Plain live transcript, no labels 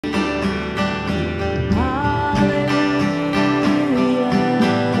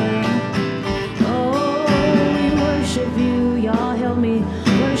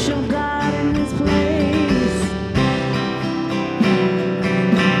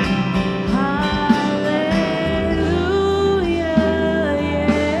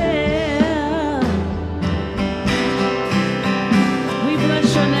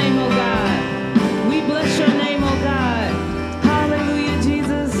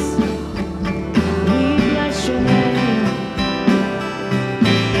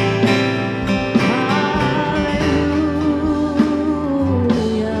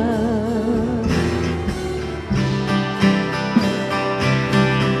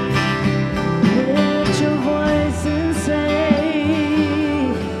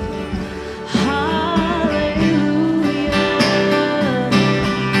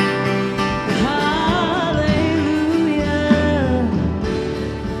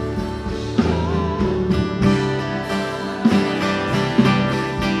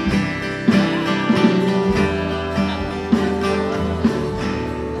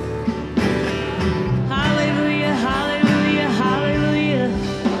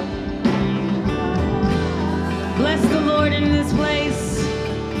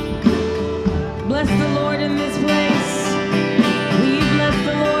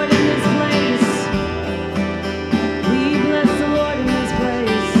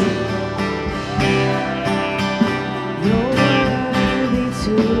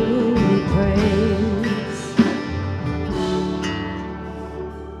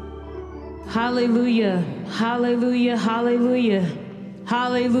Hallelujah, hallelujah, hallelujah,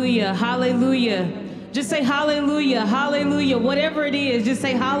 hallelujah, hallelujah. Just say hallelujah, hallelujah. Whatever it is, just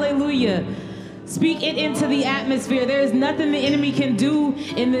say hallelujah. Speak it into the atmosphere. There is nothing the enemy can do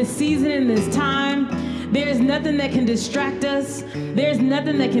in this season, in this time. There is nothing that can distract us. There's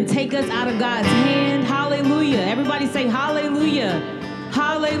nothing that can take us out of God's hand. Hallelujah. Everybody say hallelujah.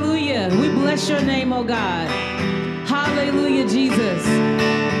 Hallelujah. We bless your name, oh God. Hallelujah, Jesus.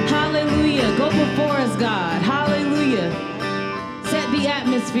 Hallelujah. Go before us, God. Hallelujah. Set the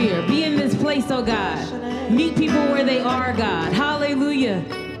atmosphere. Be in this place, oh God. Meet people where they are, God. Hallelujah.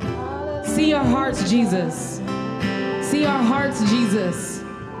 See our hearts, Jesus. See our hearts, Jesus.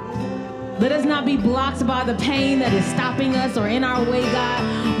 Let us not be blocked by the pain that is stopping us or in our way,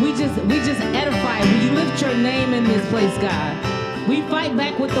 God. We just edify. We lift your name in this place, God. We fight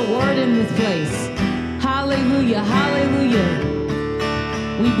back with the word in this place. Hallelujah, hallelujah.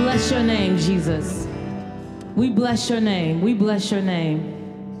 We bless your name, Jesus. We bless your name. We bless your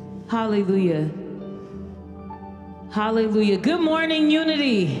name. Hallelujah. Hallelujah. Good morning,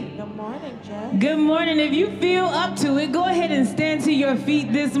 Unity. Good morning, Jess. Good morning. If you feel up to it, go ahead and stand to your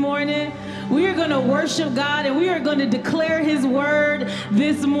feet this morning. We are going to worship God and we are going to declare his word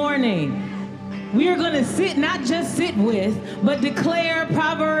this morning. We are going to sit, not just sit with, but declare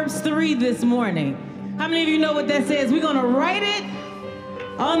Proverbs 3 this morning. How many of you know what that says? We're going to write it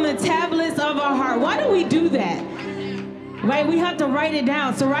on the tablets of our heart. Why do we do that? Right, we have to write it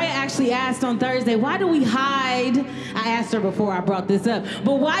down. Soraya actually asked on Thursday, why do we hide? I asked her before I brought this up,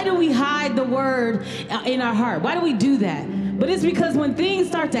 but why do we hide the word in our heart? Why do we do that? But it's because when things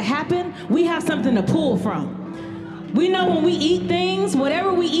start to happen, we have something to pull from. We know when we eat things,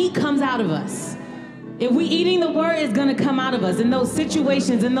 whatever we eat comes out of us. If we eating the word, it's going to come out of us in those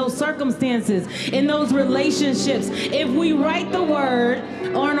situations, in those circumstances, in those relationships. If we write the word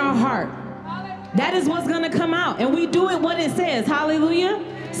on our heart, that is what's going to come out. And we do it what it says. Hallelujah.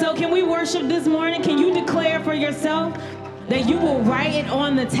 So can we worship this morning? Can you declare for yourself that you will write it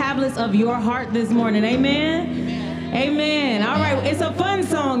on the tablets of your heart this morning? Amen. Amen. All right. It's a fun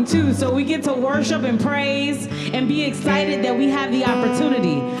song, too. So we get to worship and praise and be excited that we have the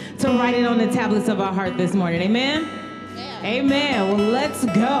opportunity to write it on the tablets of our heart this morning. Amen. Amen. Well, let's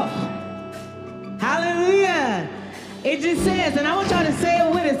go. Hallelujah. It just says, and I want y'all to say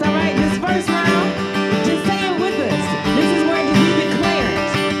it with us, all right? This first round, just say it with us. This is where we declare it.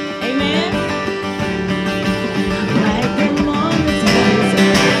 Amen? Write them on the tablets of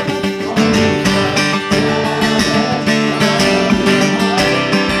your heart.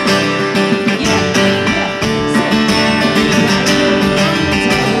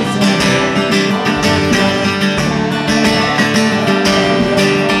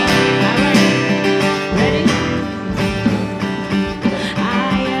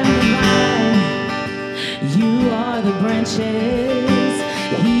 You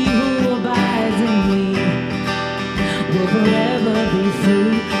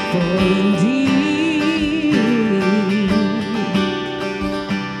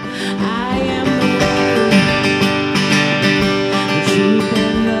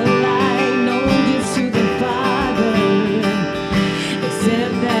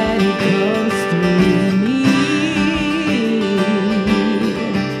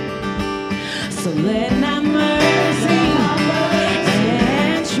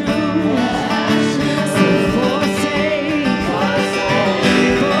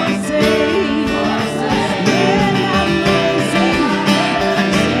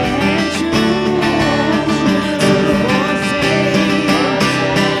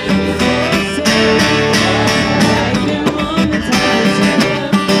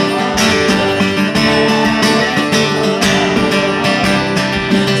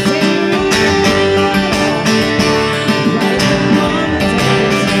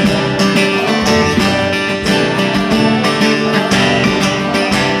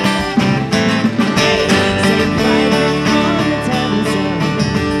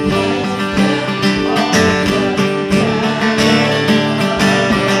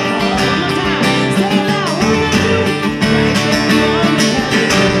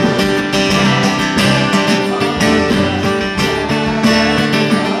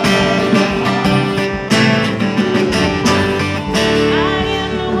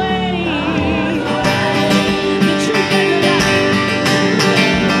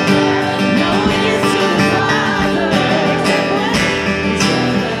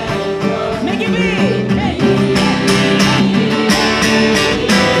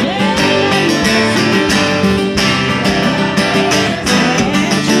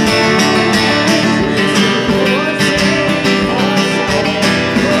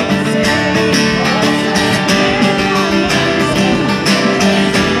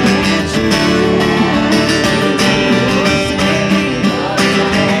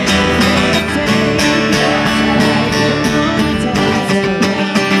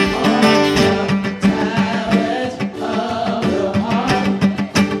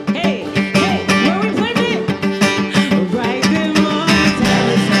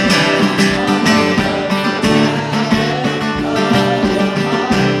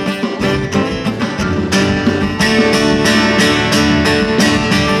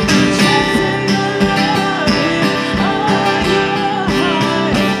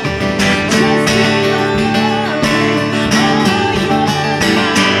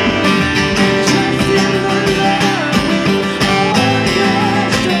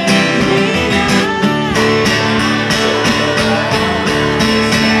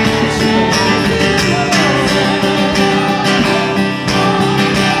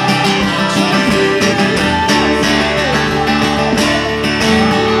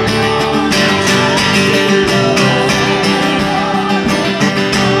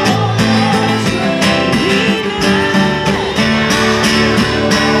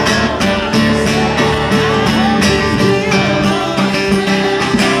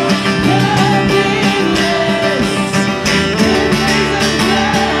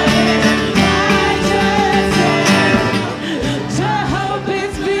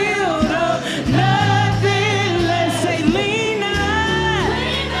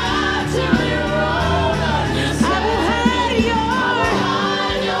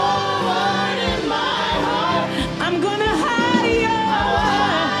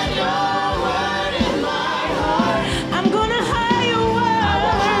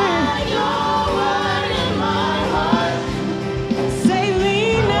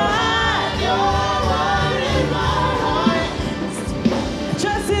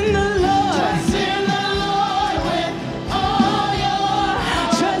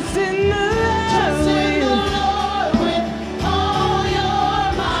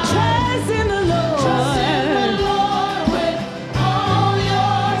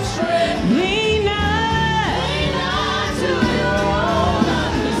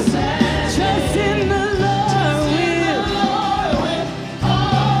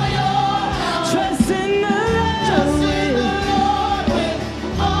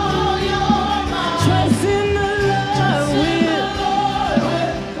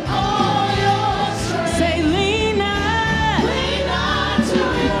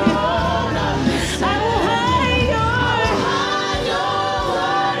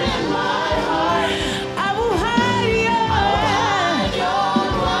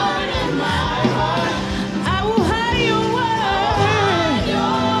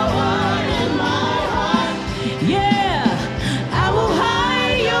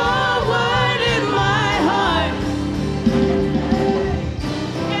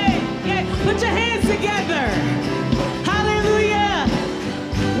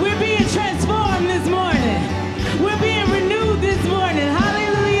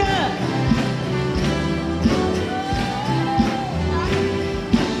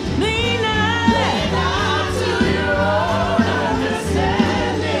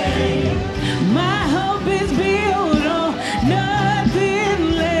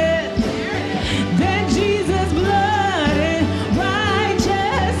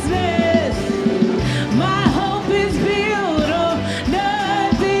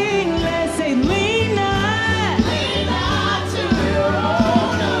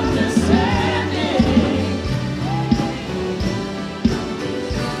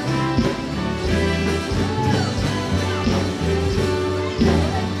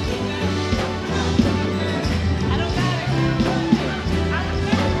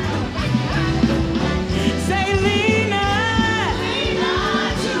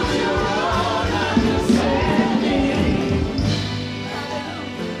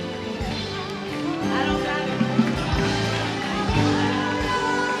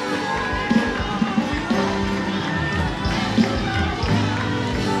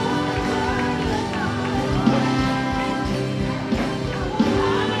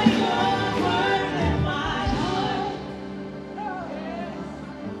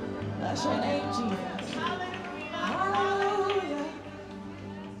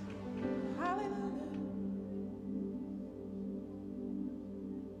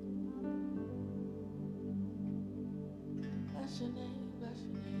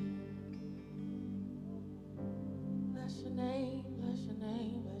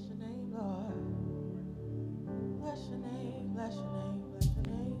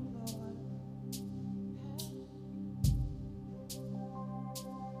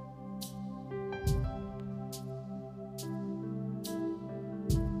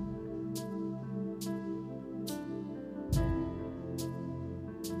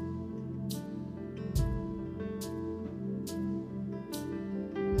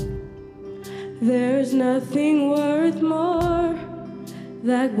There's nothing worth more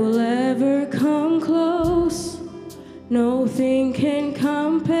that will ever come close. Nothing can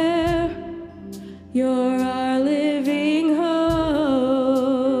compare. You're our living hope.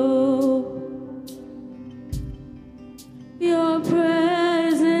 Your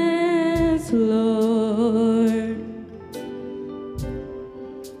presence, Lord.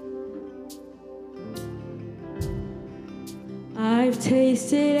 I've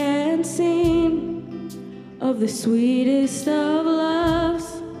tasted and seen of the sweetest of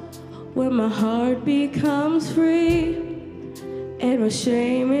loves, where my heart becomes free and my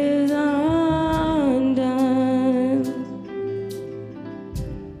shame is undone.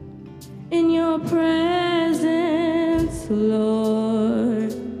 In your presence,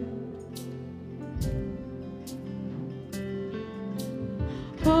 Lord.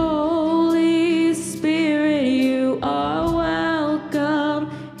 Holy Spirit, you are welcome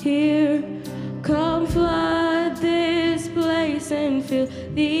here. Come flood this place and fill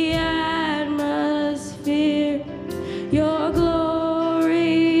the atmosphere. Your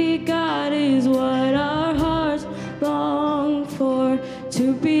glory, God, is what our hearts long for,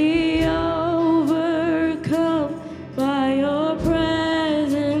 to be overcome by your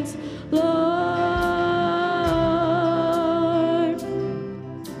presence, Lord.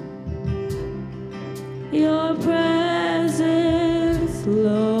 Your presence,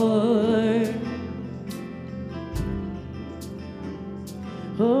 Lord.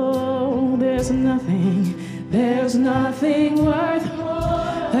 Oh, there's nothing worth more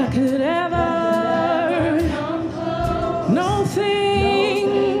that could ever, no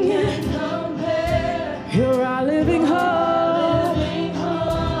thing can compare. You're our living hope.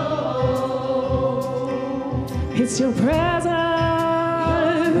 It's your presence,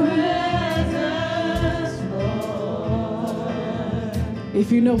 Lord.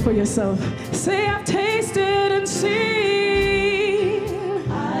 If you know for yourself, say, I've tasted and seen.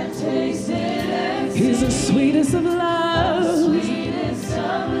 He's the sweetest of love,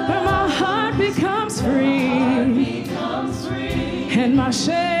 where my heart becomes free, and my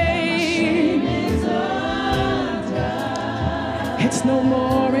shame is undone. It's no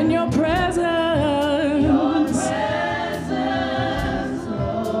more in your presence,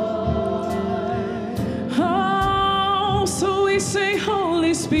 Lord. Oh, so we say,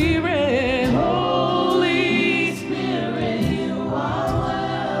 Holy Spirit, Holy Spirit, you are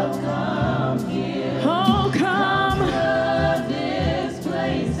welcome here. Oh, come flood this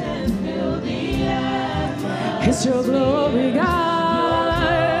place and fill the atmosphere. It's your glory, God.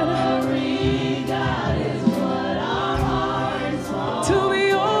 Your glory, God, is what our hearts want. To be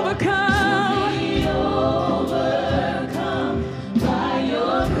overcome by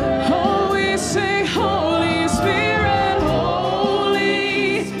your grace. Oh, we say, Holy Spirit,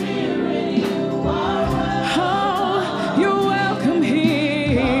 Holy Spirit, you are welcome. Oh, you're welcome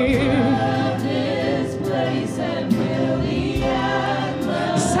here. Flood this place and fill the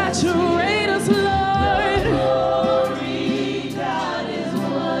atmosphere. Saturate us, Lord.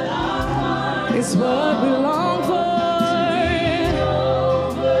 It's what we long for.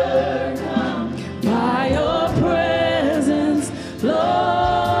 Overcome by your presence, Lord.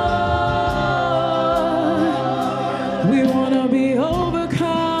 We want to be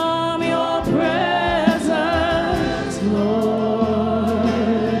overcome your presence, Lord.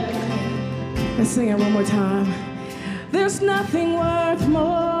 Let's sing it one more time. There's nothing worth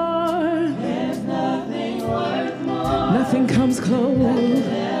more. There's nothing worth more. Nothing comes close.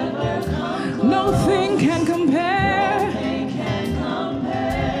 Nothing can compare.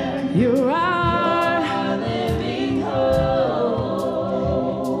 You're our living hope.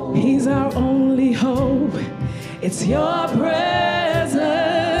 He's our only hope. It's your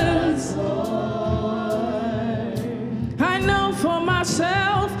presence, Lord. I know for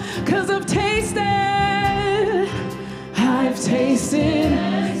myself, 'cause I've tasted.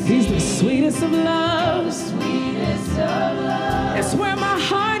 He's the sweetest of loves. It's where my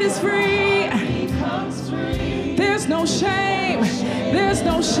heart is free. There's no shame. There's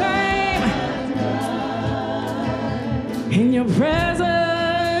no shame in your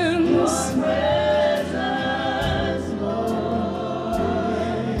presence.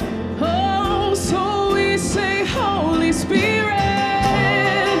 Oh, so we say, Holy Spirit.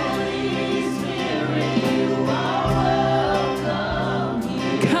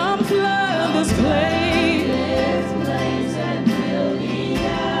 Come flood this place.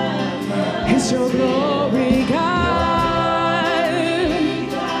 It's your glory, God.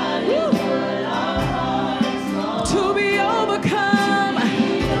 To be overcome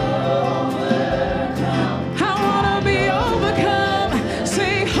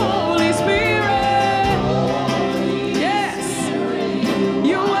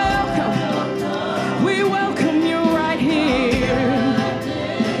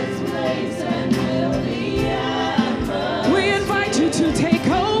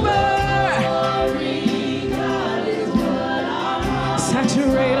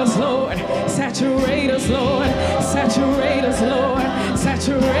Saturate us, Lord. Saturate us, Lord. Saturate us, Lord.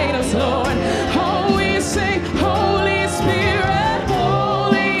 Saturate us, Lord. Oh, we say, Holy Spirit,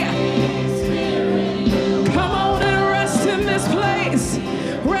 holy. Come on and rest in this place.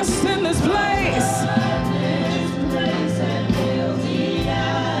 Rest in this place.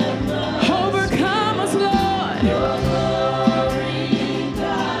 Overcome us, Lord.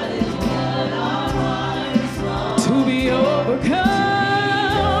 To be overcome.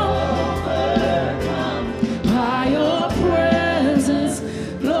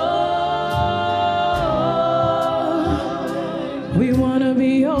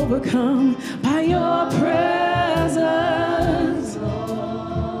 Overcome by your presence.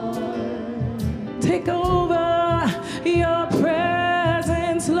 Take over your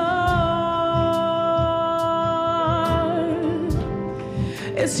presence, Lord.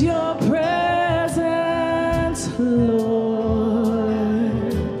 It's your presence, Lord.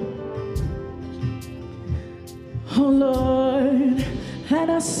 Oh Lord, let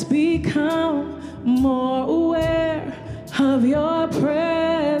us become more aware of your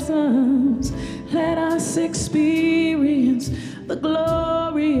presence. Let us experience the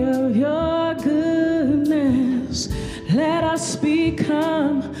glory of your goodness. Let us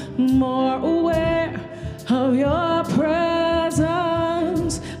become more aware of your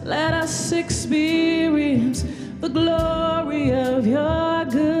presence. Let us experience the glory of your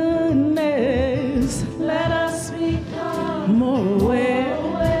goodness. Let us become more aware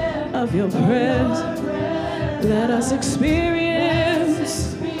of your presence. Let us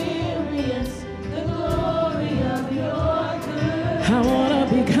experience the glory of your goodness. I want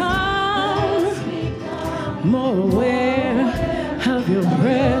to become more aware of your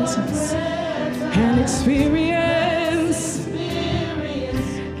presence and experience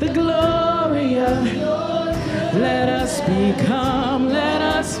the glory of your goodness. Let us become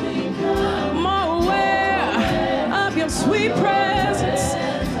more aware of your sweet presence.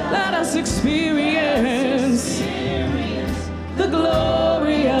 Let us experience the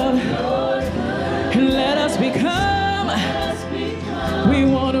glory of, and let us become, we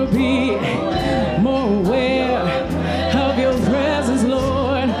want to be more aware of your presence,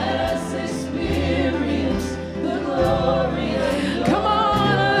 Lord. Let us experience the glory of, come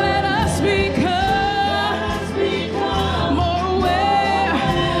on, let us become more aware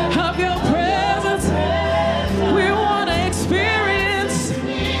of your presence. We want to experience,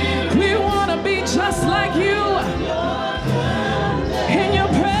 we want to be just like you. In your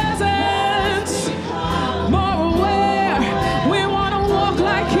presence, more aware. We want to walk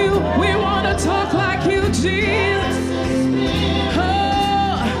like you. We want to talk like you, Jesus.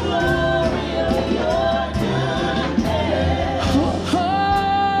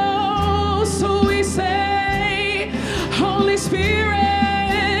 Oh, so we say, Holy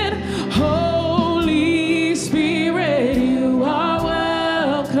Spirit, Holy Spirit, you are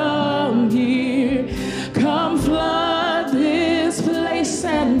welcome here. Come flood this place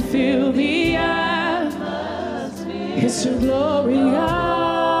and fill the atmosphere. It's your glory,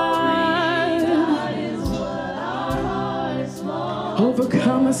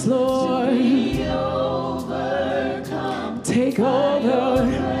 overcome us, Lord. Take over.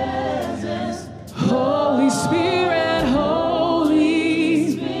 Holy Spirit,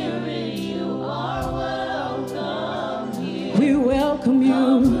 Holy Spirit, you are welcome here. We welcome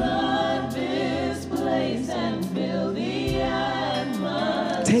you. Flood this place and fill the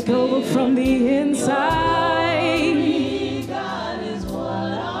atmosphere. Take over from the inside. God is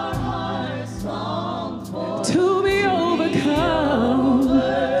what our hearts long for. To be overcome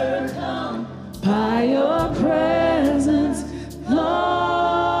by your presence, Lord.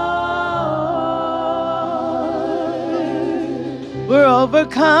 We're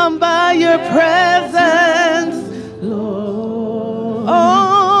overcome by your presence, Lord.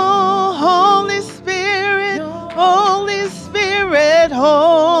 Oh, Holy Spirit, Holy Spirit,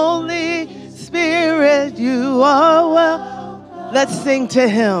 Holy Spirit, you are well. Let's sing to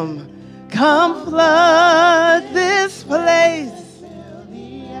him. Come flood this place.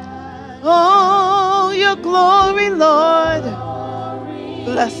 Oh, your glory, Lord.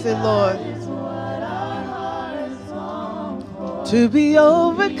 Blessed Lord. To be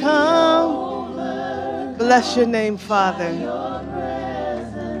overcome. Bless your name, Father.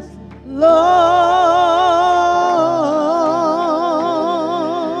 Lord.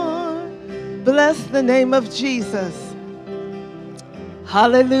 Bless the name of Jesus.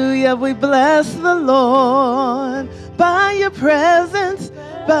 Hallelujah. We bless the Lord. By your presence,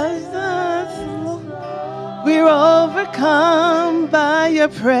 we're overcome by your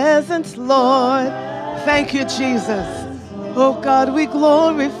presence, Lord. Thank you, Jesus. Oh God, we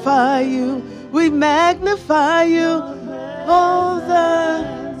glorify you. We magnify you. Oh,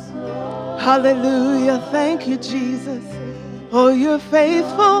 hallelujah. Thank you, Jesus. Oh, you're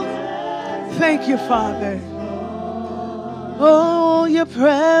faithful. Thank you, Father. Oh, your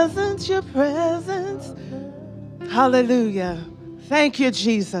presence, your presence. Hallelujah. Thank you,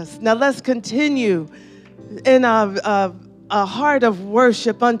 Jesus. Now let's continue in a heart of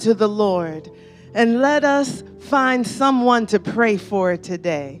worship unto the Lord. And let us find someone to pray for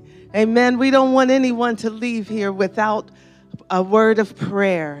today. Amen. We don't want anyone to leave here without a word of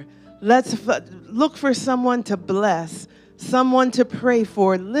prayer. Let's look for someone to bless, someone to pray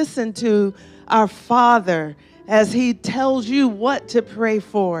for. Listen to our Father as he tells you what to pray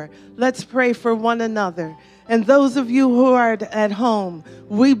for. Let's pray for one another. And those of you who are at home,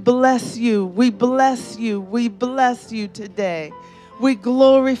 we bless you. We bless you. We bless you today. We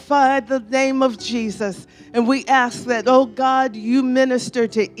glorify the name of Jesus. And we ask that, oh God, you minister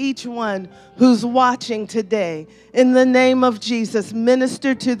to each one who's watching today. In the name of Jesus,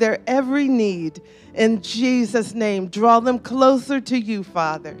 minister to their every need. In Jesus' name, draw them closer to you,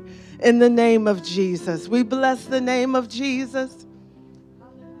 Father. In the name of Jesus. We bless the name of Jesus.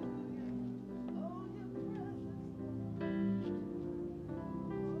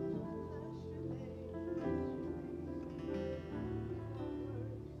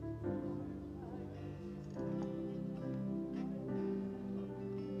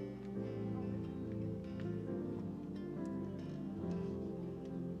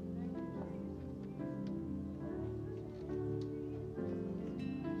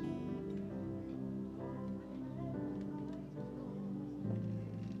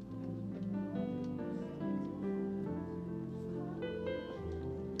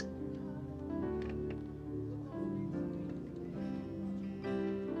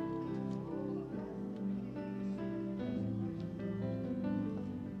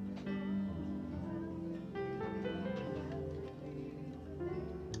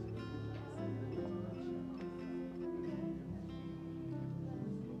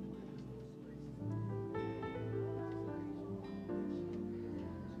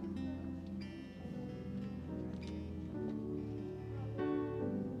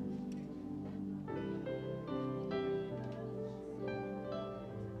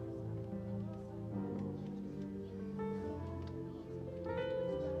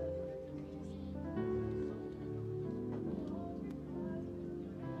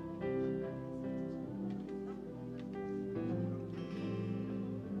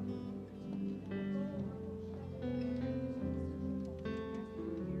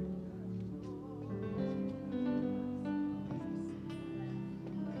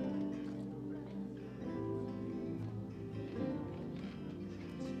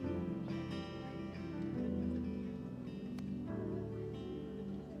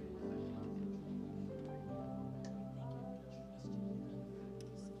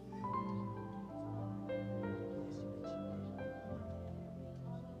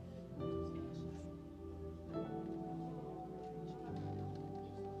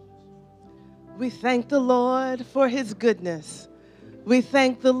 We thank the Lord for his goodness. We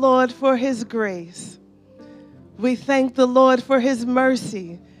thank the Lord for his grace. We thank the Lord for his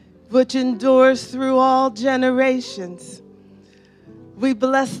mercy, which endures through all generations. We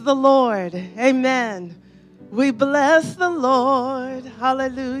bless the Lord. Amen. We bless the Lord.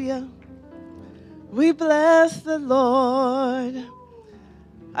 Hallelujah. We bless the Lord.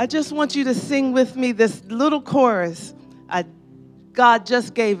 I just want you to sing with me this little chorus. God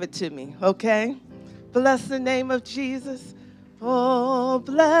just gave it to me, okay? Bless the name of Jesus. Oh,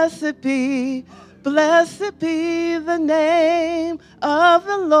 blessed be the name of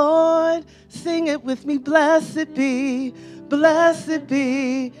the Lord. Sing it with me. Blessed be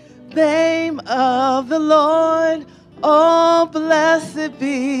the name of the Lord. Oh, blessed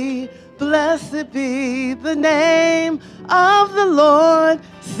be the name of the Lord.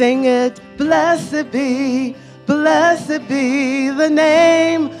 Sing it. Blessed be the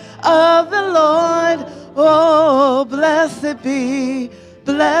name of the Lord. Oh, blessed be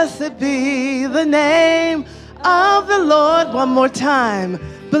the name of the Lord. One more time.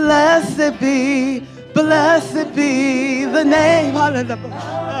 Blessed be the name.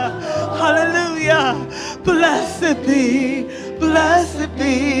 Hallelujah. Blessed be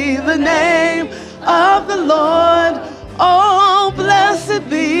the name of the Lord. Oh, blessed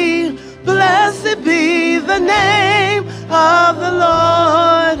be the name of the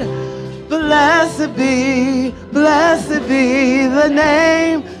Lord. Blessed be the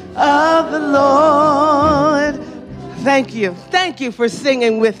name of the Lord. Thank you for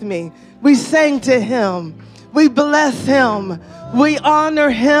singing with me. We sang to him. We bless him. We honor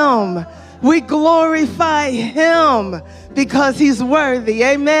him. We glorify him because he's worthy.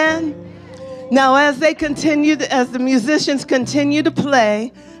 Amen. Now, as the musicians continue to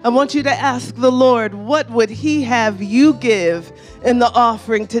play, I want you to ask the Lord, what would he have you give in the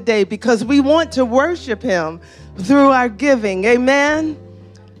offering today? Because we want to worship him through our giving. Amen.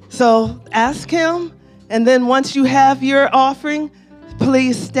 So ask him. And then once you have your offering,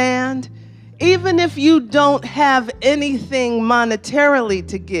 please stand. Even if you don't have anything monetarily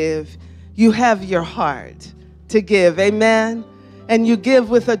to give, you have your heart to give. Amen. And you give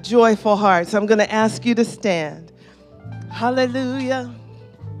with a joyful heart. So I'm going to ask you to stand. Hallelujah.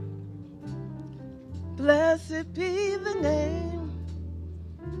 Blessed be the name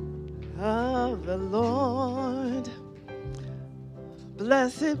of the Lord.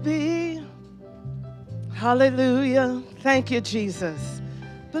 Blessed be. Hallelujah. Thank you, Jesus.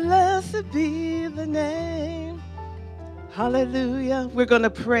 Blessed be the name. Hallelujah. We're going to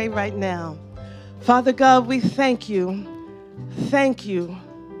pray right now. Father God, we thank you. Thank you.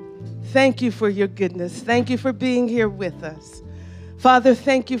 Thank you for your goodness. Thank you for being here with us. Father,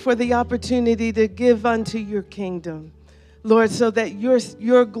 thank you for the opportunity to give unto your kingdom, Lord, so that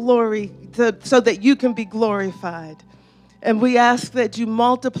your glory, so that you can be glorified. And we ask that you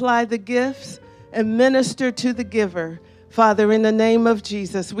multiply the gifts and minister to the giver. Father, in the name of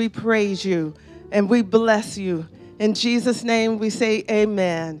Jesus, we praise you and we bless you. In Jesus' name, we say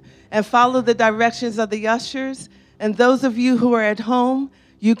amen. And follow the directions of the ushers. And those of you who are at home,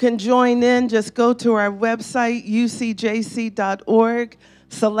 you can join in. Just go to our website, ucjc.org,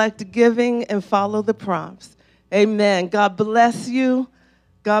 select giving, and follow the prompts. Amen. God bless you.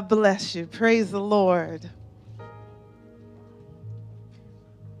 God bless you. Praise the Lord.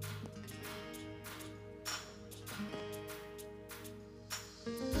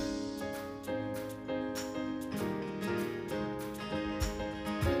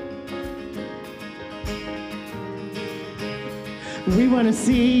 We want to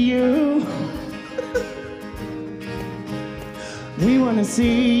see you. We want to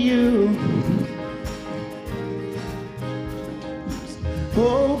see you.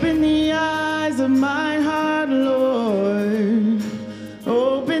 Open the eyes of my heart, Lord.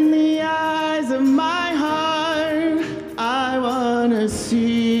 Open the eyes of my heart. I want to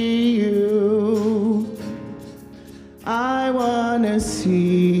see you. I want to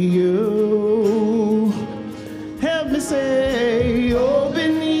see you. Help me say,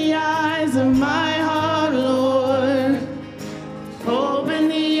 open the eyes of my heart, Lord. Open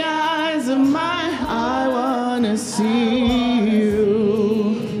the eyes of my heart. I want to see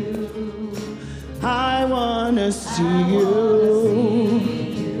you. I want to see you.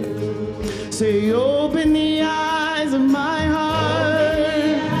 Say, open the eyes of my heart.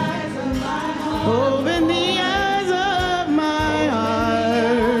 Open the eyes of my heart.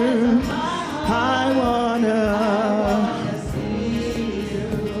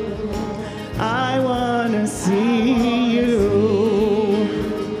 I want to see you.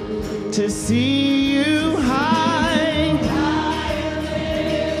 To see you high,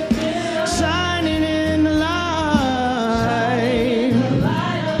 shining in the light.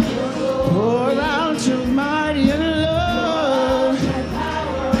 Pour out your mighty love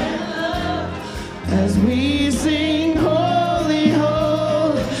as we sing holy,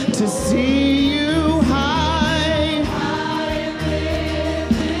 holy. To see you high,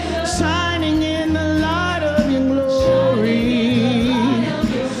 shining in the light of your glory.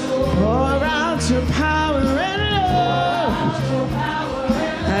 Pour out your power and love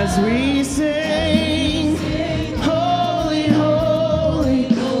as we sing holy, holy,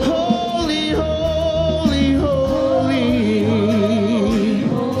 holy, holy, holy.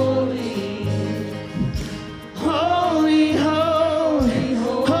 Holy, holy,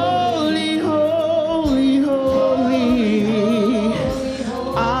 holy, holy, holy.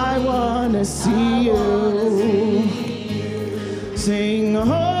 I want to see you. Sing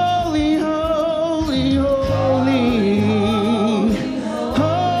holy, holy, holy.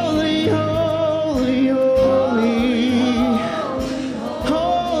 Holy, holy, holy.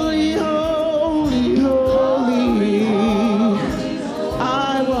 Holy, holy, holy.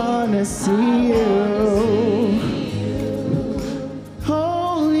 I want to see you.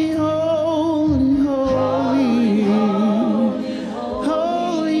 Holy, holy, holy.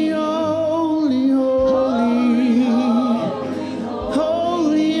 Holy, holy, holy.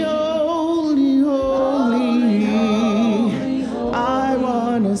 Holy, holy, holy. I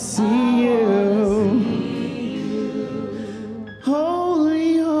want to see you.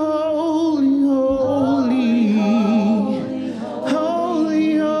 Holy, holy, holy.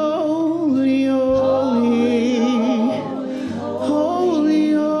 Holy, holy, holy.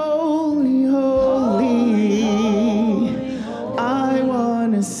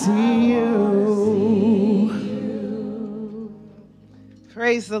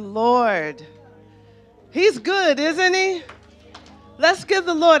 the Lord. He's good, isn't he? Let's give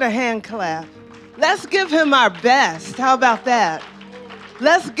the Lord a hand clap. Let's give him our best. How about that?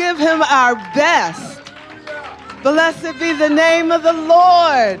 Let's give him our best. Blessed be the name of the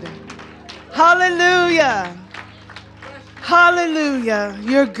Lord. Hallelujah. Hallelujah.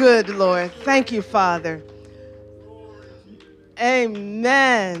 You're good, Lord. Thank you, Father.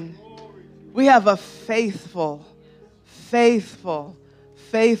 Amen. We have a faithful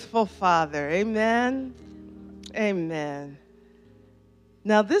Father. Amen. Amen.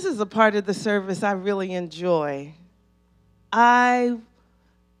 Now, this is a part of the service I really enjoy. On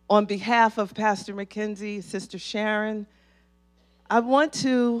behalf of Pastor McKenzie, Sister Sharon, I want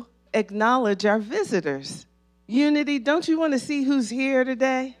to acknowledge our visitors. Unity, don't you want to see who's here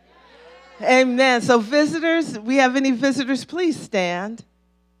today? Amen. So visitors, we have any visitors, please stand.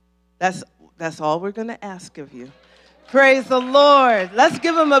 That's all we're going to ask of you. Praise the Lord. Let's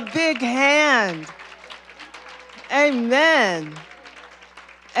give them a big hand. Amen.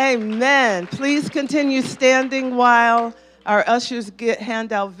 Amen. Please continue standing while our ushers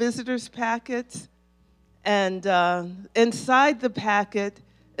hand out visitors packets. And inside the packet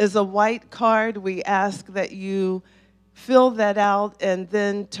is a white card. We ask that you fill that out and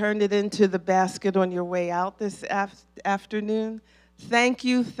then turn it into the basket on your way out this afternoon. Thank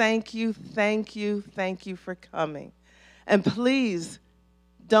you, thank you, thank you, thank you for coming. And please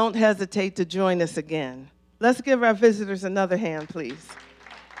don't hesitate to join us again. Let's give our visitors another hand, please.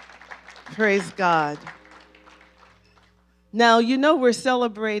 Praise God. Now, you know we're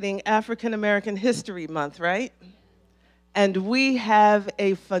celebrating African American History Month, right? And we have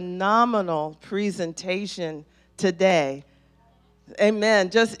a phenomenal presentation today. Amen.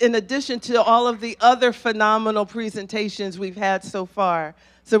 Just in addition to all of the other phenomenal presentations we've had so far.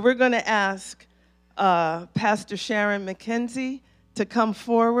 So we're going to ask Pastor Sharon McKenzie to come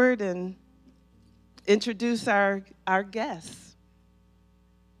forward and introduce our guests.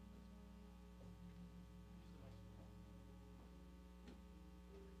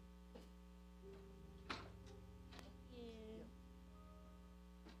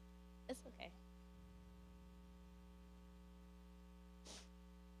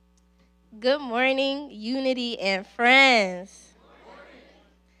 Good morning, Unity and friends.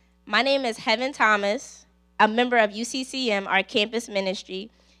 My name is Heaven Thomas, a member of UCCM, our campus ministry,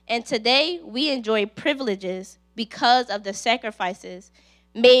 and today we enjoy privileges because of the sacrifices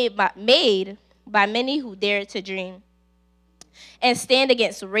made by many who dared to dream and stand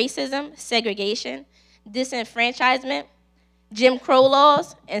against racism, segregation, disenfranchisement, Jim Crow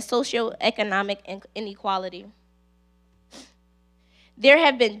laws, and socioeconomic inequality. There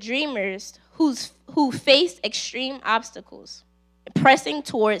have been dreamers who faced extreme obstacles, pressing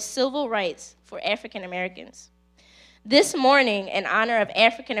towards civil rights for African Americans. This morning, in honor of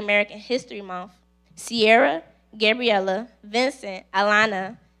African American History Month, Sierra, Gabriella, Vincent,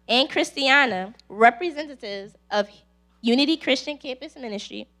 Alana, and Christiana, representatives of Unity Christian Campus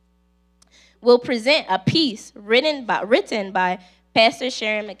Ministry, will present a piece written by Pastor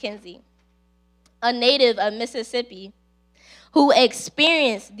Sharon McKenzie, a native of Mississippi, who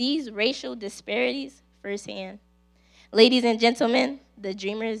experienced these racial disparities firsthand. Ladies and gentlemen, the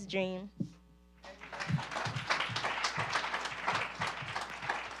dreamer's dream.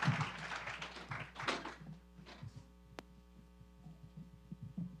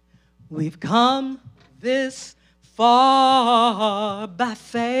 We've come this far by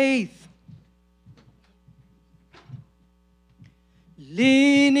faith,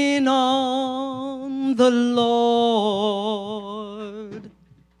 leaning on the Lord,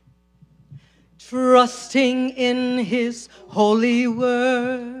 trusting in His holy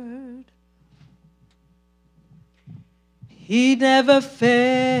word. He never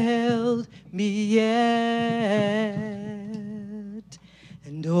failed me yet,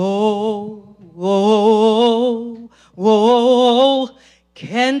 and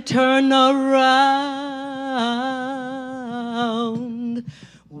can turn around.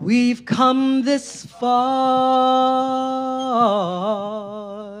 We've come this far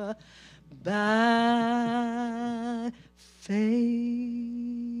by faith.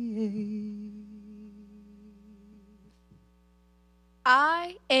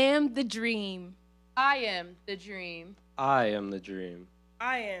 I am the dream. I am the dream. I am the dream.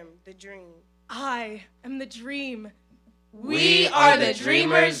 I am the dream. I am the dream. We are the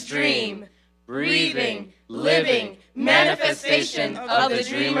dreamer's dream. Breathing, living, manifestation of the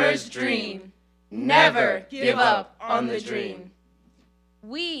dreamer's dream. Never give up on the dream.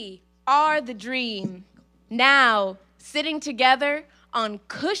 We are the dream. Now, sitting together on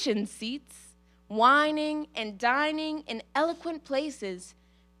cushioned seats, wining and dining in eloquent places,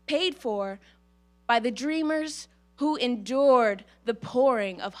 paid for by the dreamers who endured the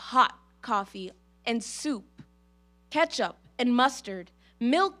pouring of hot coffee and soup, ketchup and mustard,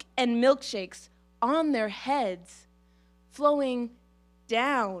 milk and milkshakes on their heads, flowing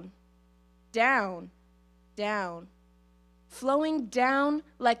down, down, down, flowing down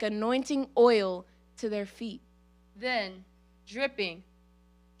like anointing oil to their feet. Then, dripping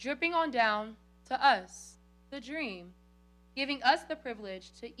on down to us, the dream, giving us the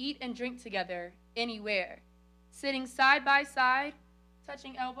privilege to eat and drink together anywhere, sitting side by side,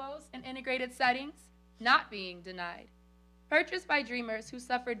 touching elbows in integrated settings, not being denied. Purchased by dreamers who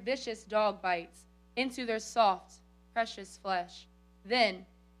suffered vicious dog bites into their soft, precious flesh. Then,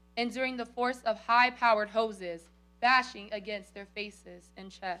 enduring the force of high-powered hoses bashing against their faces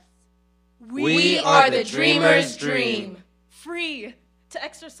and chests. We are the dreamer's dream. Free to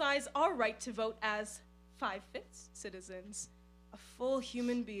exercise our right to vote as 5/5 citizens, a full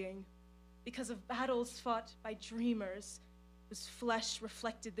human being, because of battles fought by dreamers whose flesh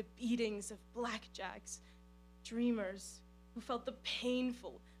reflected the beatings of blackjacks, dreamers who felt the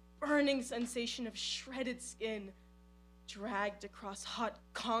painful, burning sensation of shredded skin, dragged across hot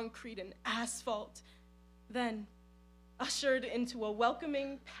concrete and asphalt, then ushered into a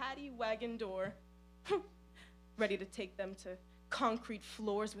welcoming paddy wagon door, ready to take them to concrete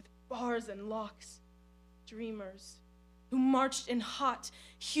floors with bars and locks. Dreamers who marched in hot,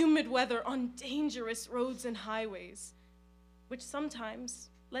 humid weather on dangerous roads and highways, which sometimes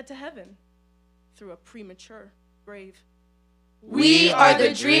led to heaven through a premature grave. We are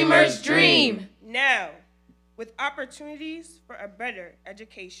the dreamer's dream. Now, with opportunities for a better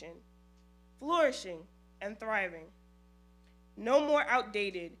education, flourishing and thriving. No more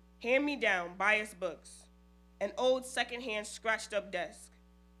outdated, hand-me-down biased books, an old secondhand scratched up desk,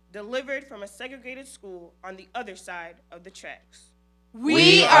 delivered from a segregated school on the other side of the tracks.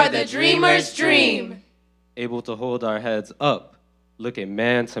 We are the dreamer's dream. Able to hold our heads up, look at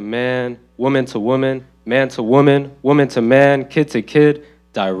man to man, woman to woman, man to woman, woman to man, kid to kid,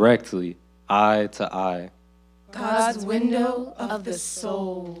 directly, eye to eye. God's window of the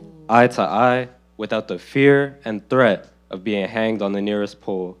soul. Eye to eye, without the fear and threat of being hanged on the nearest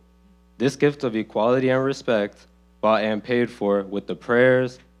pole. This gift of equality and respect, bought and paid for with the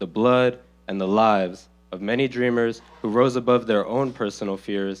prayers, the blood, and the lives of many dreamers who rose above their own personal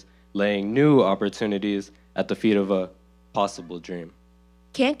fears, laying new opportunities at the feet of a possible dream.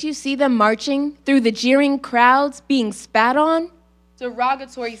 Can't you see them marching through the jeering crowds being spat on?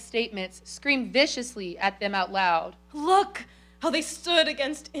 Derogatory statements screamed viciously at them out loud. Look how they stood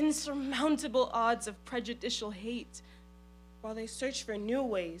against insurmountable odds of prejudicial hate, while they search for new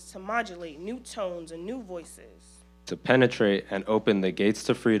ways to modulate new tones and new voices, to penetrate and open the gates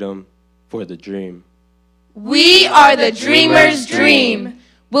to freedom for the dream. We are the dreamer's dream.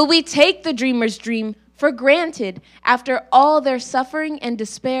 Will we take the dreamer's dream for granted after all their suffering and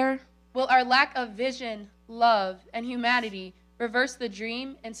despair? Will our lack of vision, love, and humanity reverse the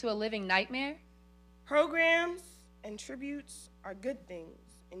dream into a living nightmare? Programs and tributes are good things,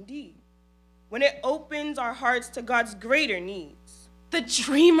 indeed, when it opens our hearts to God's greater needs. The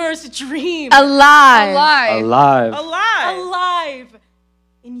dreamer's dream. Alive. Alive. Alive. Alive. Alive.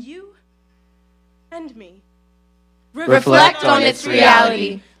 In you and me. Reflect on its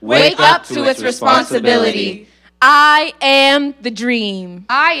reality. Wake up to its responsibility. I am the dream.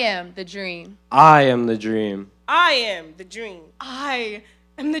 I am the dream. I am the dream. I am the dream. I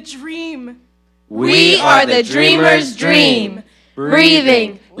am the dream. We are the dreamer's dream.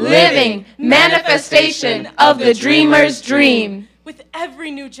 Breathing, living, manifestation of the dreamer's dream. With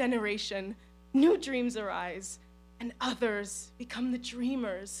every new generation, new dreams arise, and others become the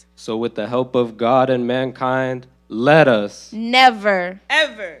dreamers. So with the help of God and mankind, let us never,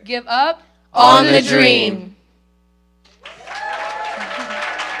 ever give up on the dream.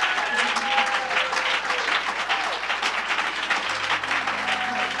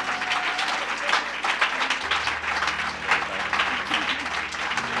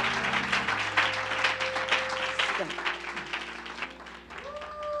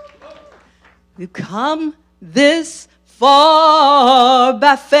 We've come this far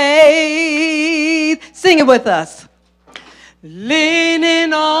by faith. Sing it with us.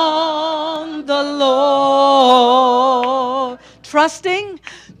 Leaning on the Lord, trusting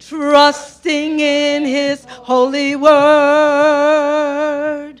in His holy word.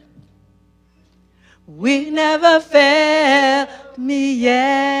 We never failed me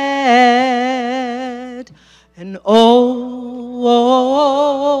yet. And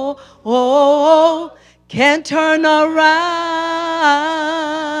can't turn around.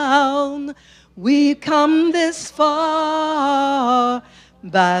 We've come this far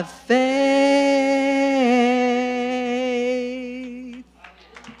by faith.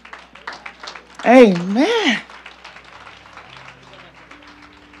 Amen.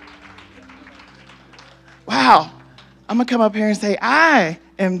 Wow. I'm going to come up here and say, I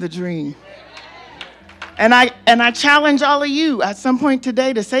am the dream. And I challenge all of you at some point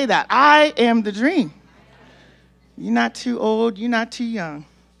today to say that. I am the dream. You're not too old. You're not too young.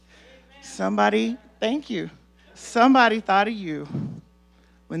 Somebody, thank you. Somebody thought of you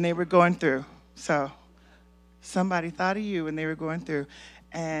when they were going through. So somebody thought of you when they were going through.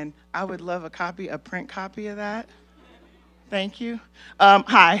 And I would love a print copy of that. Thank you.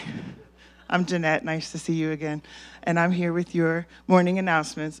 Hi, I'm Jeanette. Nice to see you again. And I'm here with your morning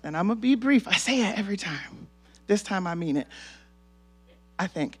announcements. And I'm going to be brief. I say it every time. This time I mean it. I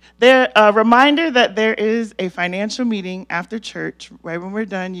think. A reminder that there is a financial meeting after church. Right when we're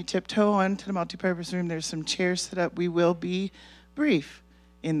done, you tiptoe on to the multipurpose room. There's some chairs set up. We will be brief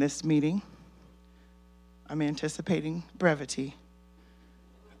in this meeting. I'm anticipating brevity.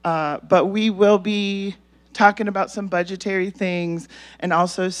 But we will be talking about some budgetary things and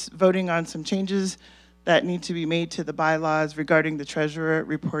also voting on some changes that need to be made to the bylaws regarding the treasurer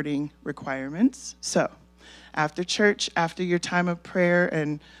reporting requirements. So after church, after your time of prayer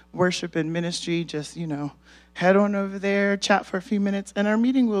and worship and ministry, just, head on over there, chat for a few minutes, and our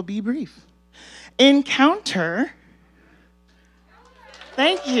meeting will be brief. Encounter.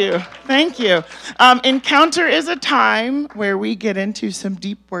 Thank you. Encounter is a time where we get into some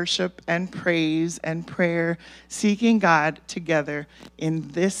deep worship and praise and prayer, seeking God together in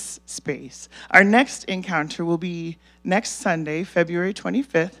this space. Our next encounter will be next Sunday, February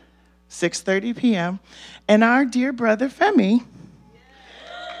 25th, 6:30 p.m., and our dear brother Femi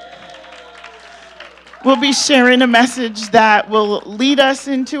will be sharing a message that will lead us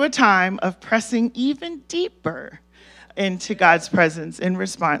into a time of pressing even deeper into God's presence in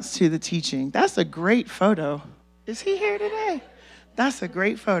response to the teaching. That's a great photo. Is he here today? That's a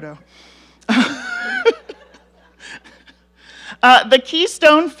great photo. The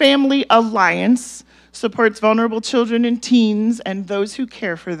Keystone Family Alliance supports vulnerable children and teens and those who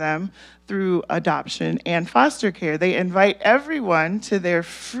care for them through adoption and foster care. They invite everyone to their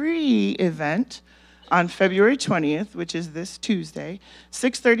free event on February 20th, which is this Tuesday,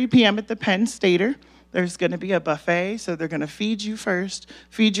 6:30 p.m. at the Penn Stater. There's going to be a buffet, so they're going to feed you first,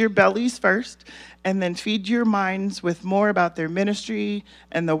 feed your bellies first, and then feed your minds with more about their ministry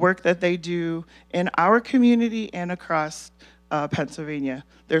and the work that they do in our community and across Pennsylvania.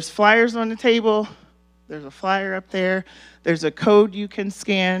 There's flyers on the table. There's a flyer up there. There's a code you can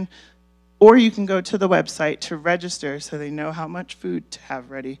scan, or you can go to the website to register so they know how much food to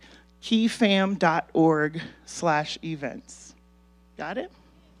have ready. keyfam.org/events. Got it?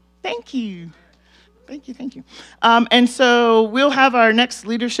 Thank you. Thank you. And so we'll have our next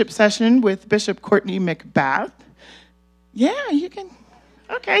leadership session with Bishop Courtney McBath. Yeah, you can.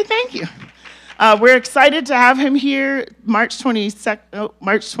 Okay, thank you. We're excited to have him here March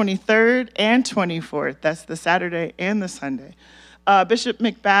 23rd and 24th. That's the Saturday and the Sunday. Bishop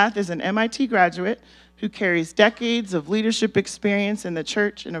McBath is an MIT graduate who carries decades of leadership experience in the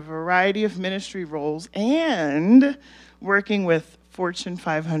church in a variety of ministry roles and working with Fortune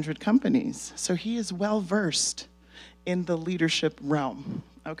 500 companies. So he is well-versed in the leadership realm,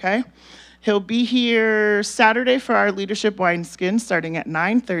 okay? He'll be here Saturday for our leadership wineskin starting at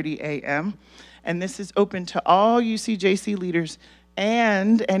 9:30 a.m. And this is open to all UCJC leaders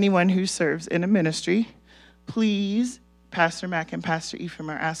and anyone who serves in a ministry. Please, Pastor Mac and Pastor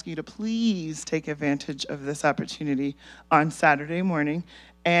Ephraim are asking you to please take advantage of this opportunity on Saturday morning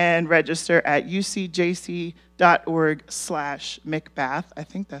and register at ucjc.org/McBath. I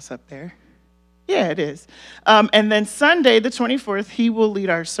think that's up there. Yeah, it is. And then Sunday, the 24th, he will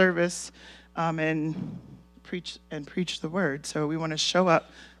lead our service and preach the word. So we want to show up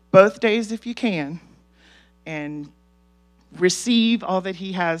both days if you can and receive all that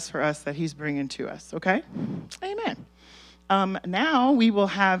he has for us that he's bringing to us, okay? Amen. Now we will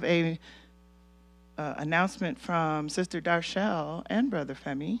have a announcement from Sister Darshell and Brother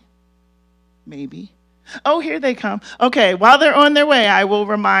Femi, maybe. Oh, here they come. Okay, while they're on their way, I will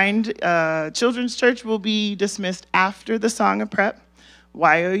remind Children's Church will be dismissed after the Song of Prep.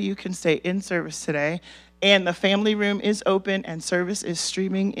 YOU can stay in service today. And the family room is open and service is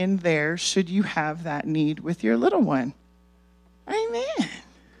streaming in there should you have that need with your little one. Amen.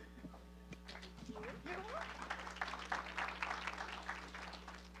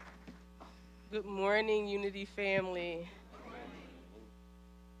 Good morning, Unity family.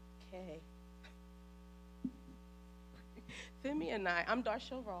 Okay. Femi and I'm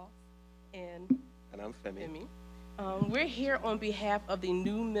Darshell Ross, and I'm Femi. We're here on behalf of the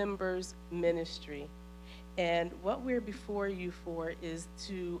New Members Ministry. And what we're before you for is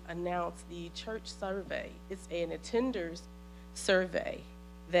to announce the church survey. It's an attenders survey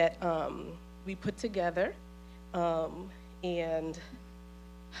that we put together. And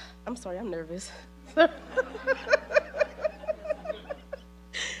I'm sorry, I'm nervous. Let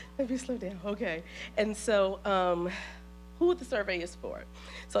me slow down. Okay. And so who the survey is for?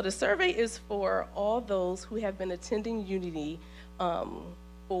 So the survey is for all those who have been attending Unity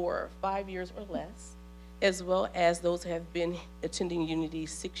for 5 years or less, as well as those who have been attending Unity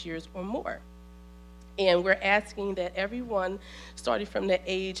 6 years or more. And we're asking that everyone starting from the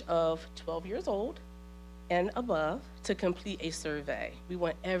age of 12 years old and above to complete a survey. We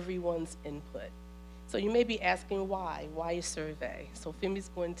want everyone's input. So you may be asking why a survey? So Femi's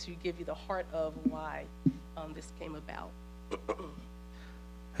going to give you the heart of why this came about.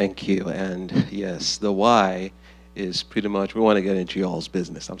 Thank you. And yes, the why is pretty much, we want to get into y'all's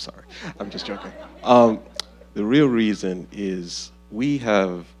business. I'm sorry. I'm just joking. The real reason is we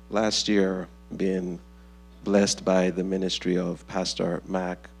have last year been blessed by the ministry of Pastor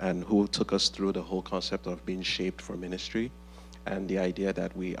Mac, and who took us through the whole concept of being shaped for ministry and the idea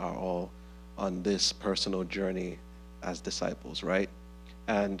that we are all on this personal journey as disciples, right?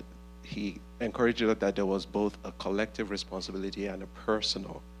 And he encouraged us that there was both a collective responsibility and a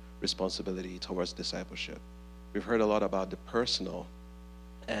personal responsibility towards discipleship. We've heard a lot about the personal,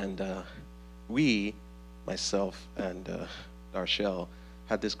 and we, myself and Darshell,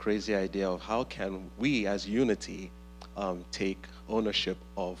 had this crazy idea of how can we as Unity take ownership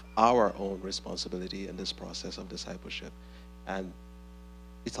of our own responsibility in this process of discipleship. And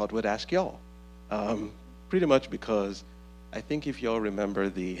we thought we'd ask y'all, pretty much because I think if y'all remember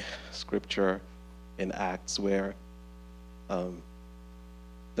the scripture in Acts where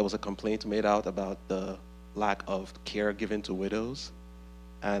there was a complaint made out about the lack of care given to widows,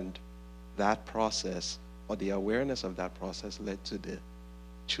 and that process, or the awareness of that process, led to the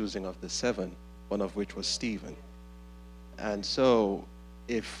choosing of the 7, one of which was Stephen. And so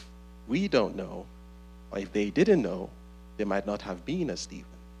if we don't know, or if they didn't know, there might not have been a Stephen.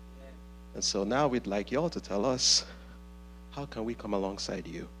 And so now we'd like y'all to tell us, how can we come alongside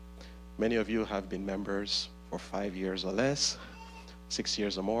you? Many of you have been members for 5 years or less, 6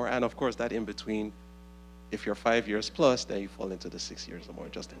 years or more, and of course that in between, if you're 5 years plus, then you fall into the 6 years or more,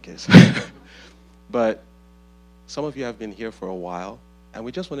 just in case. But some of you have been here for a while, and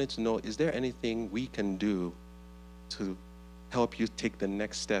we just wanted to know, is there anything we can do to help you take the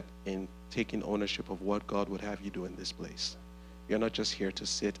next step in taking ownership of what God would have you do in this place? You're not just here to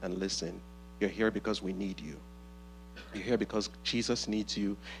sit and listen. You're here because we need you. You're here because Jesus needs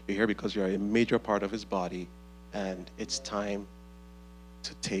you. You're here because you're a major part of his body, and it's time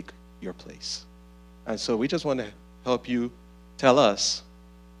to take your place. And so we just want to help you tell us,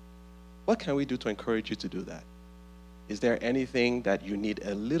 what can we do to encourage you to do that? Is there anything that you need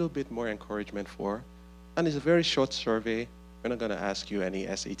a little bit more encouragement for? And it's a very short survey. We're not going to ask you any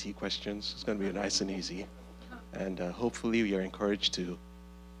SAT questions. It's going to be nice and easy. And hopefully you're encouraged to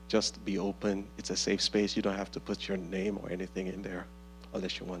just be open. It's a safe space. You don't have to put your name or anything in there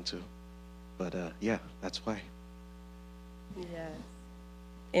unless you want to. But yeah, that's why. Yes.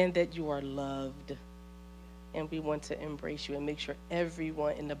 And that you are loved. And we want to embrace you and make sure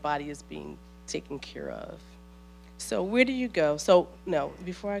everyone in the body is being taken care of. So where do you go? So, no,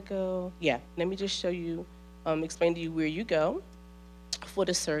 before I go, let me just show you, explain to you where you go for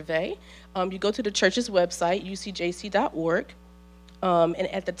the survey. You go to the church's website, ucjc.org, and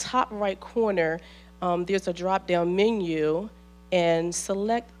at the top right corner, there's a drop-down menu, and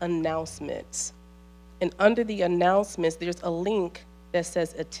select announcements. And under the announcements, there's a link that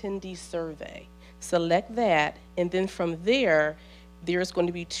says attendee survey. Select that, and then from there, there's going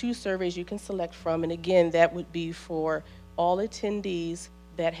to be 2 surveys you can select from, and again, that would be for all attendees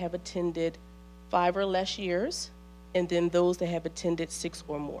that have attended 5 or less years, and then those that have attended 6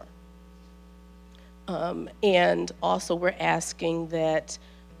 or more. And also, we're asking that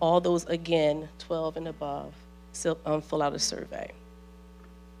all those, again, 12 and above, fill out a survey.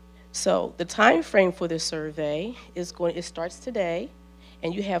 So the time frame for this survey is it starts today,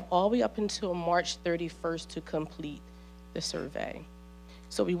 and you have all the way up until March 31st to complete the survey.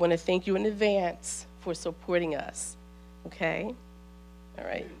 So we want to thank you in advance for supporting us, okay? All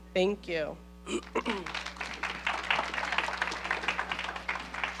right, thank you.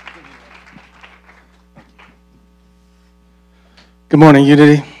 Good morning,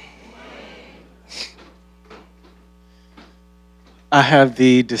 Unity. I have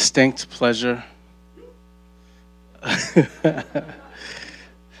the distinct pleasure,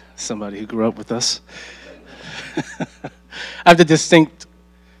 somebody who grew up with us, I have the distinct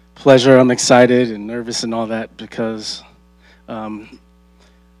pleasure, I'm excited and nervous and all that because I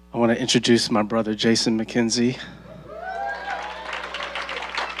want to introduce my brother, Jason McKenzie.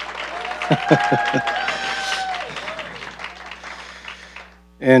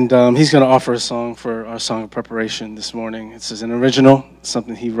 And he's going to offer a song for our song of preparation this morning. This is an original,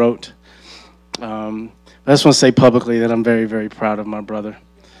 something he wrote. I just want to say publicly that I'm very, very proud of my brother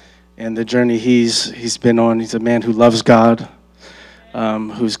and the journey he's been on. He's a man who loves God,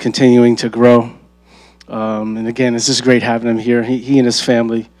 who's continuing to grow. And again, it's just great having him here. He and his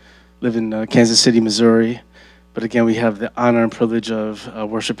family live in Kansas City, Missouri. But again, we have the honor and privilege of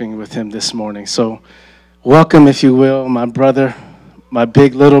worshiping with him this morning. So welcome, if you will, my brother, my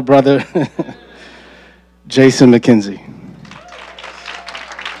big little brother, Jason McKenzie.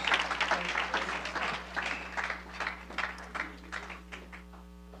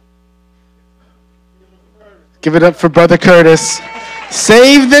 Give it up for Brother Curtis.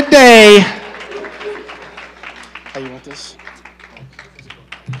 Save the day. How you want this?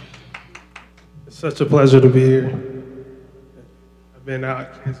 It's such a pleasure to be here. I've been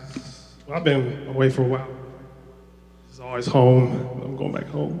I've been away for a while. It's always home. I'm going back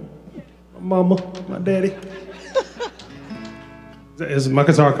home. My mama, my daddy. Is my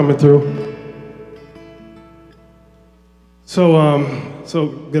guitar coming through? So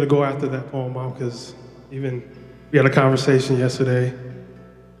gonna go after that poem, Mom, because even we had a conversation yesterday.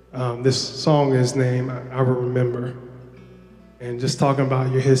 This song is named I Will Remember. And just talking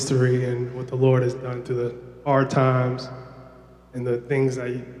about your history and what the Lord has done through the hard times and the things that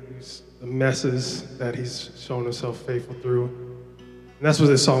the messes that he's shown himself faithful through. And that's what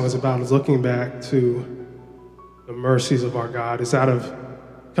this song is about, is looking back to the mercies of our God. It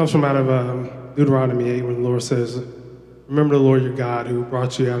comes from out of Deuteronomy 8, when the Lord says, remember the Lord your God who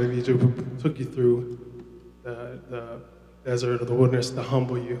brought you out of Egypt, who took you through the desert or the wilderness to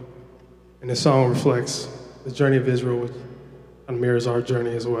humble you. And this song reflects the journey of Israel, which kind of mirrors our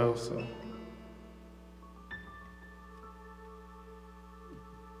journey as well. So.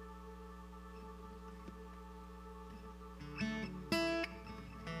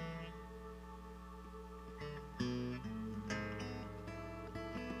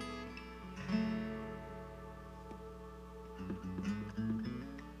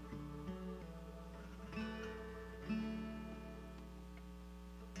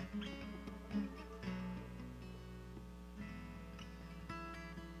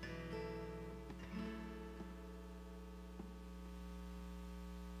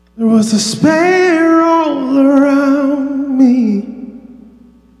 There was despair all around me.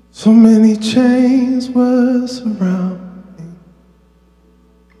 So many chains were surrounding me.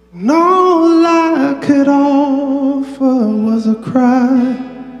 And all I could offer was a cry.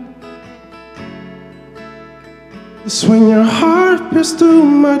 It's when your heart pierced through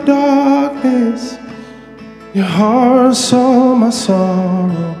my darkness. Your heart saw my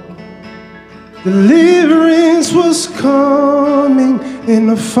sorrow. Deliverance was coming in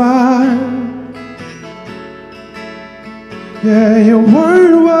the fire. Yeah, your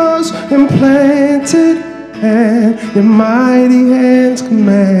word was implanted and your mighty hands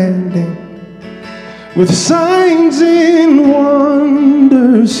commanding. With signs and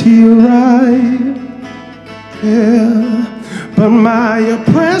wonders he arrived. Yeah, but my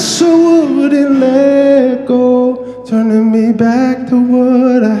oppressor wouldn't let go, turning me back to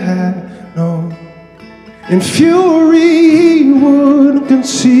what I had known. In fury he would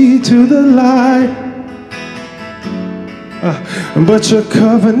concede to the light. But your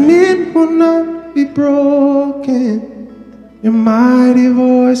covenant will not be broken. Your mighty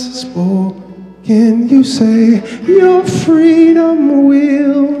voice is spoken. You say your freedom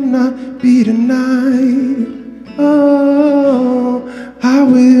will not be denied. Oh, I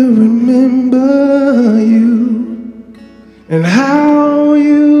will remember you and how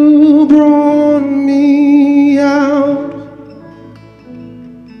you brought me out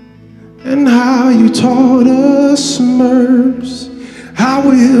and how you taught us mercy. I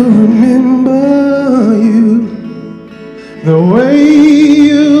will remember you, the way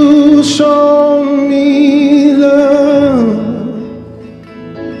you showed me love,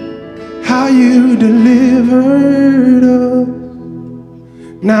 how you delivered us.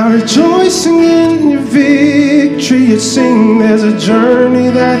 Now rejoicing in your victory, you sing there's a journey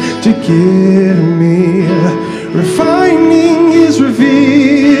that you give me. Refining is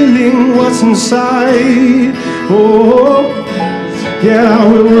revealing what's inside. Oh, yeah, I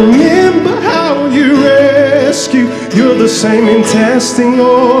will remember how you rescued. You're the same in testing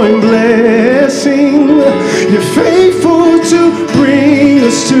or in blessing. You're faithful to bring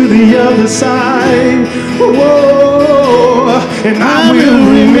us to the other side. Whoa, and I will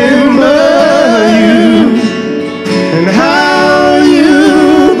remember you and how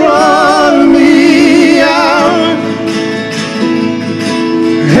you brought me out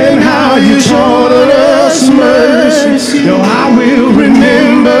and how you taught us mercy. No, I will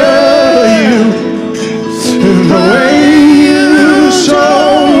remember you. The way you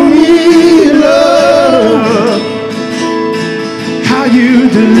showed me love, how you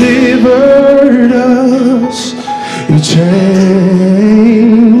delivered us, you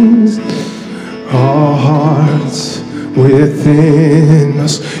changed our hearts within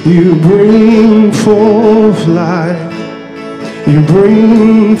us. You bring forth life, you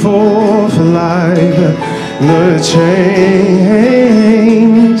bring forth life, the chains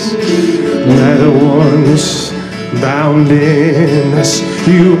that once bound in us.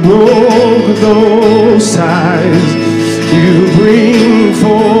 You broke those ties. You bring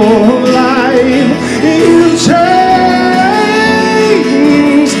forth life. You change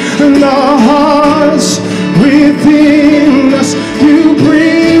our hearts within us. You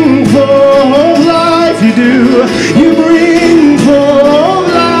bring forth life. You do. You bring forth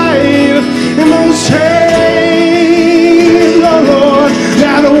life in those chains, oh Lord,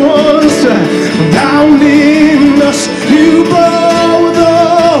 that once bound in us. You broke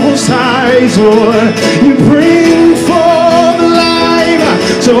those ties, Lord. You bring forth life,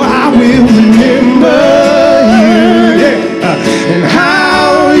 so I will remember you, yeah, and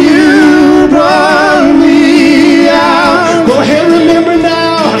how you brought me out. Go ahead, remember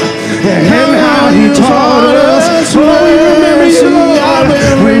now, and how you taught us. Oh, we remember you, Lord.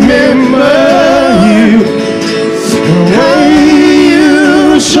 Remember you, the way you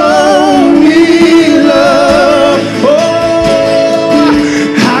showed me love. Oh,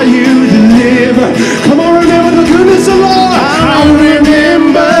 how you deliver. Come on, remember the goodness of Lord. I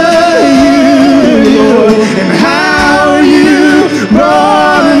remember you, Lord, and how you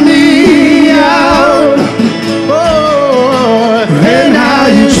brought me out. Oh, and how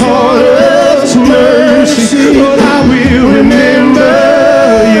you taught us mercy. Lord, I will remember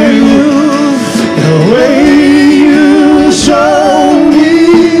you, the way you showed me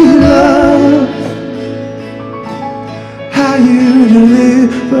love, how you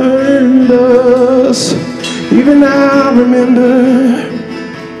delivered us. Even now I remember.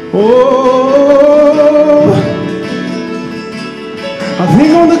 Oh, I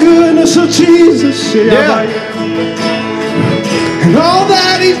think on the goodness of Jesus, yeah, and all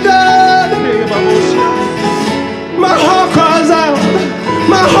that He's done. My heart cries out.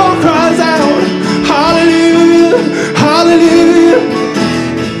 My heart cries out. Hallelujah, hallelujah.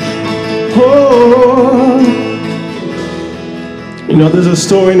 Oh, you know, there's a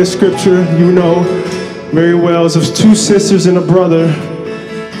story in the scripture you know very well. It's of two sisters and a brother.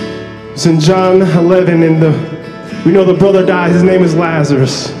 It's in John 11, and we know the brother died. His name is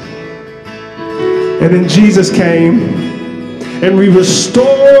Lazarus. And then Jesus came, and we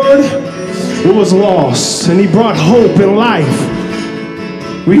restored what was lost, and He brought hope and life.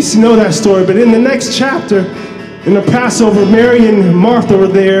 We know that story, but in the next chapter, in the Passover, Mary and Martha were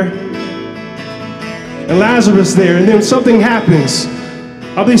there, and Lazarus there, and then something happens.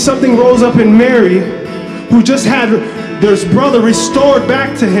 I believe something rose up in Mary, who just had their brother restored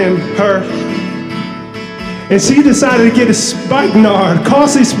back to her, and she decided to get a spikenard,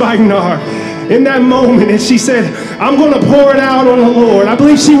 costly spikenard, in that moment, and she said, I'm going to pour it out on the Lord. I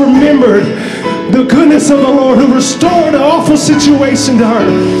believe she remembered the goodness of the Lord who restored an awful situation to her,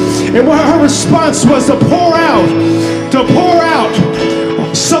 and what her response was to pour out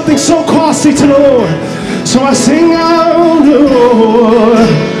something so costly to the Lord. So I sing out, Lord,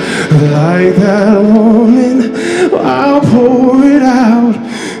 like that woman, I'll pour it out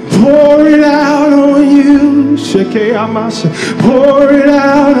on you. Pour it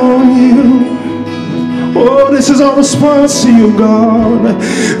out on you. Oh, this is our response to you, God.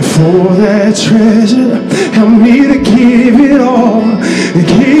 For that treasure, help me to give it all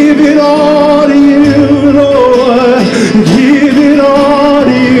to you, Lord. Give it all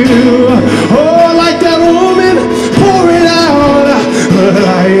to you. Oh, like that woman, pour it out.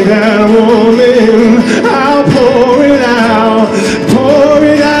 Like that woman, I'll pour it out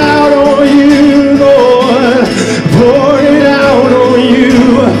on you, Lord. Pour it out on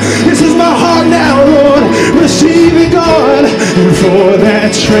you. This is my heart now, Lord. Receive it, God. And for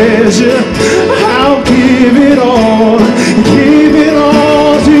that treasure, I'll give it all to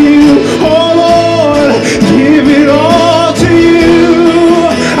you. Oh, Lord, give it all to you.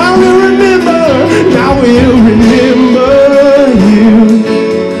 I will remember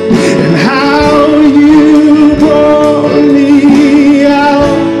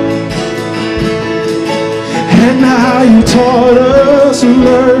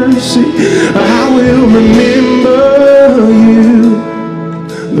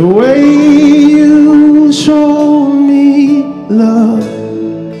The way you showed me love,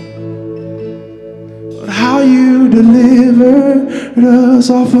 but how you delivered us.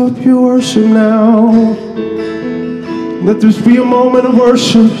 Offer up your worship now. Let this be a moment of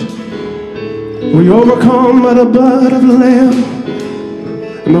worship. We overcome by the blood of the Lamb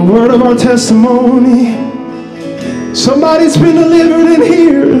and the word of our testimony. Somebody's been delivered in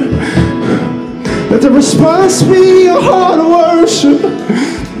here. Let the response be a heart of worship,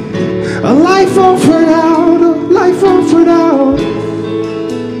 a life offered out, a life offered out.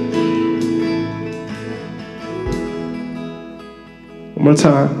 One more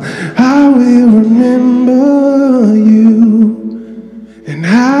time. I will remember you and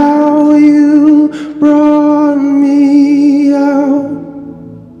how you brought me out.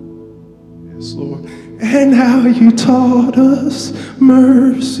 Yes, Lord. And how you taught us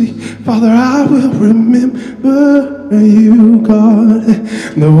mercy. Father, I will remember you, God.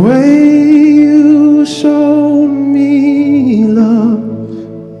 The way you showed me love.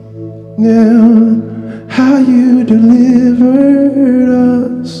 Yeah. How you delivered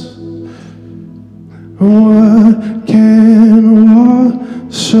us. What can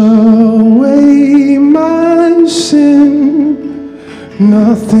wash away my sin?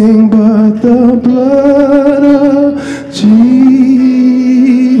 Nothing but the blood of Jesus.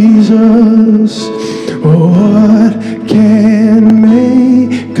 What can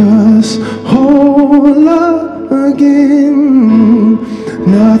make us whole again?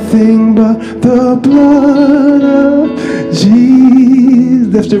 Nothing but the blood of Jesus.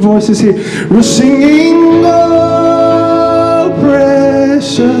 Lift your voices here. We're singing, oh,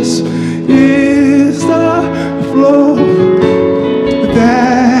 precious is the flow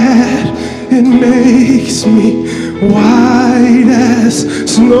that it makes me white as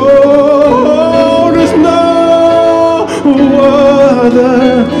snow. There's no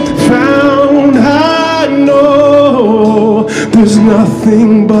other found, I know. There's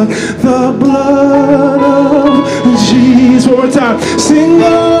nothing but the blood of Jesus. One more time. Sing,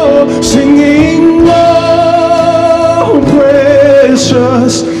 oh, singing, oh,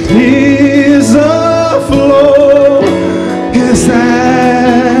 precious is the flow. Yes,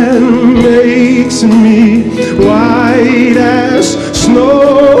 that makes me white as snow.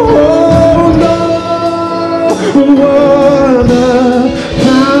 No other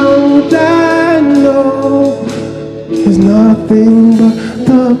found, I know. There's nothing but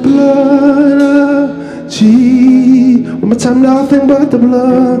the blood of Jesus. One more time. Nothing but the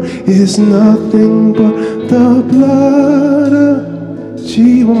blood. Is nothing but the blood of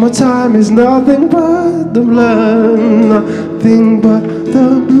Jesus. One more time. Is nothing but the blood. Nothing but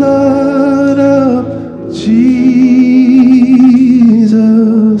the blood of Jesus.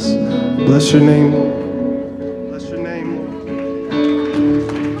 Bless your name, Lord. Bless your name, Lord.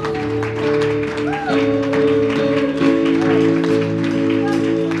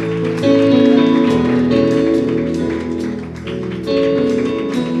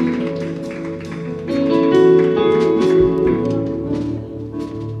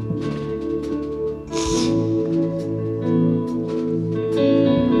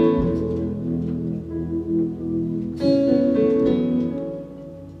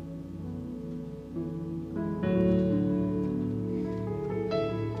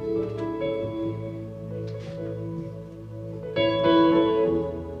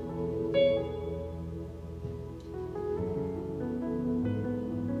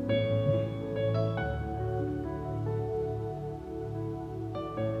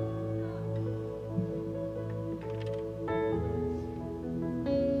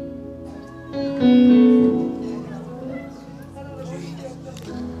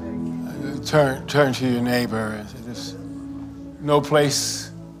 Turn to your neighbor and say, there's no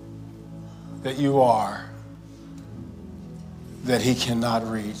place that you are that he cannot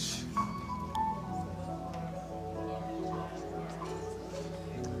reach.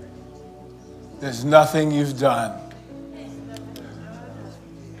 There's nothing you've done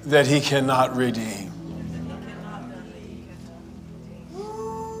that he cannot redeem.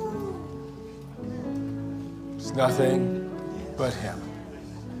 It's nothing but him.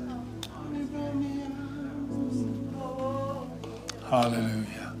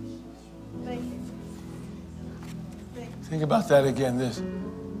 Hallelujah. Think about that again. There's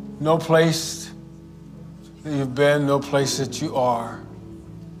no place that you've been, no place that you are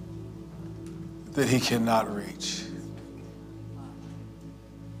that he cannot reach.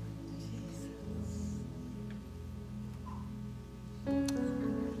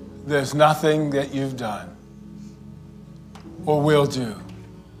 There's nothing that you've done or will do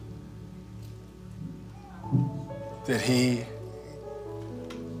that he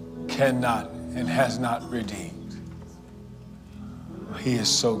cannot and has not redeemed. He is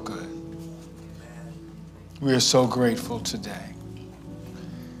so good. We are so grateful today.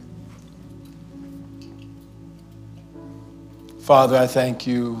 Father, I thank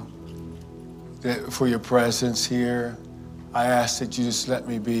you for your presence here. I ask that you just let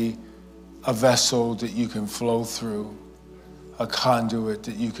me be a vessel that you can flow through, a conduit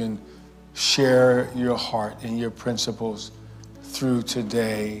that you can share your heart and your principles through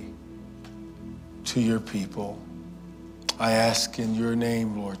today to your people. I ask in your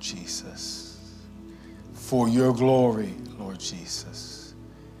name, Lord Jesus, for your glory, Lord Jesus.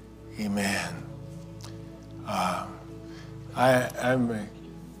 Amen. I've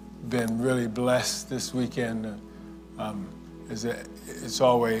been really blessed this weekend. It's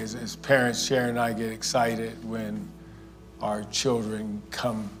always, as parents, Sharon and I get excited when our children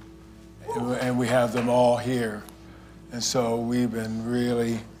come and we have them all here. And so we've been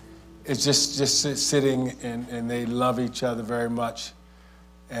really, it's just sitting and they love each other very much.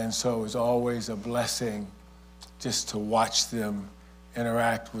 And so it's always a blessing just to watch them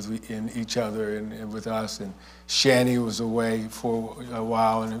interact with each other and with us. And Shani was away for a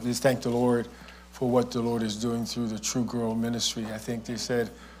while, and just thank the Lord for what the Lord is doing through the True Girl Ministry. I think they said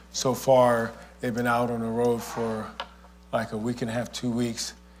so far they've been out on the road for like a week and a half, 2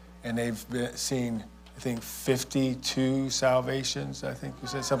 weeks, and they've seen, I think, 52 salvations. I think you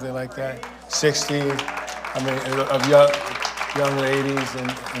said something like that. 60, of young ladies,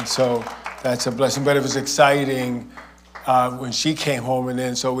 and so that's a blessing. But it was exciting when she came home, and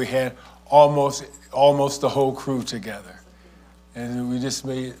then so we had almost the whole crew together. And we just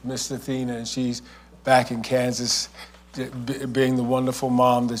missed Athena, and she's back in Kansas, being the wonderful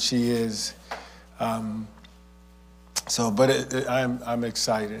mom that she is. I'm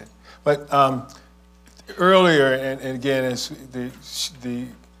excited. But earlier, and again, as the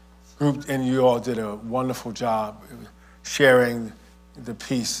group and you all did a wonderful job sharing the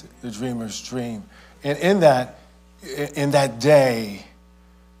piece, The Dreamer's Dream. And in that day,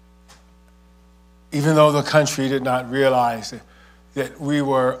 even though the country did not realize that we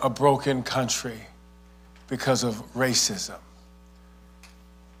were a broken country because of racism.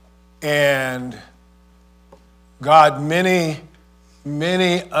 And God, many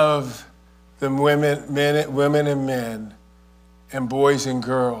of the women and men and boys and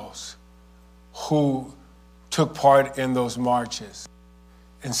girls who took part in those marches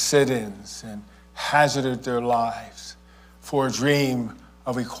and sit-ins and hazarded their lives for a dream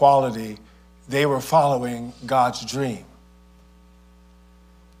of equality, they were following God's dream.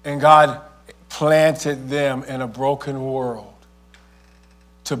 And God planted them in a broken world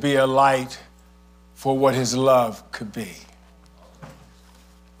to be a light for what his love could be.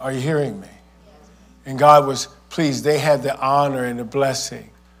 Are you hearing me? And God was pleased. They had the honor and the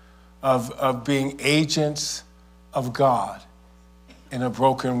blessing of being agents of God in a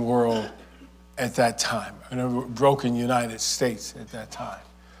broken world at that time, in a broken United States at that time.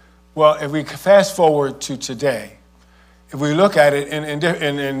 Well, if we fast forward to today, if we look at it, and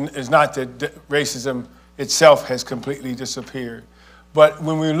it's not that racism itself has completely disappeared, but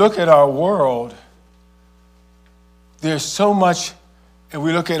when we look at our world, there's so much, and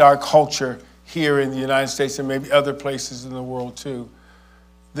we look at our culture here in the United States and maybe other places in the world too,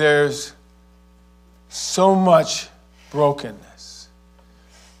 there's so much brokenness.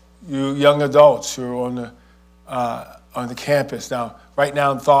 You young adults who are on the campus now, right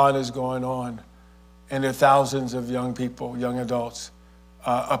now Thon is going on, and there are thousands of young people, young adults,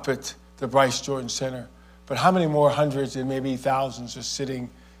 up at the Bryce Jordan Center. But how many more hundreds and maybe thousands are sitting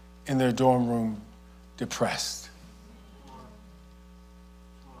in their dorm room depressed?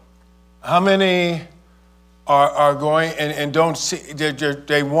 How many are going and don't see,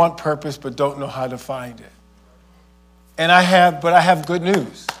 they want purpose but don't know how to find it? And I have good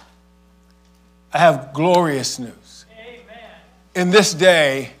news. I have glorious news. Amen. In this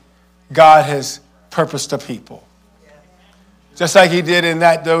day, God has purposed a people. Just like he did in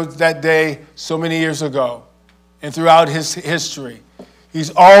that day so many years ago and throughout his history.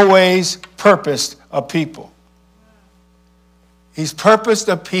 He's always purposed a people. He's purposed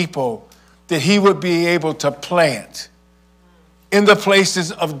a people that he would be able to plant in the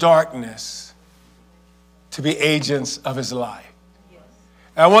places of darkness to be agents of his life.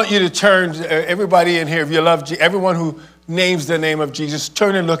 And I want you to turn, everybody in here, if you love Jesus, everyone who names the name of Jesus,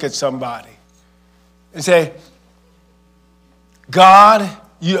 turn and look at somebody and say, God,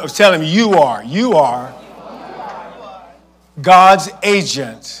 tell him you are God's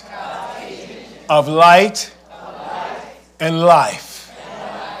agent of light and life.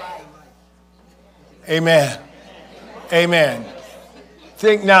 Amen. Amen.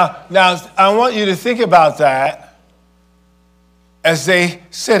 think now I want you to think about that as they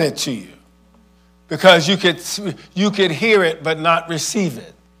said it to you. Because you could hear it but not receive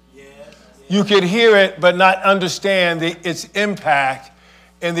it. You could hear it but not understand its impact.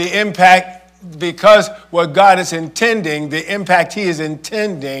 And the impact, because what God is intending, the impact he is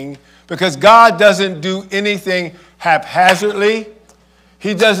intending, because God doesn't do anything haphazardly.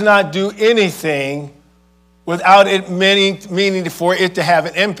 He does not do anything without it meaning for it to have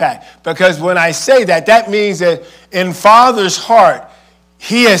an impact. Because when I say that, that means that in Father's heart,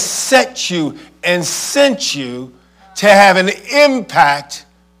 he has set you and sent you to have an impact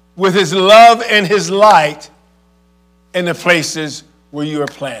with his love and his light in the places where you are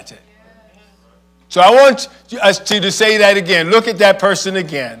planted. So I want us to say that again. Look at that person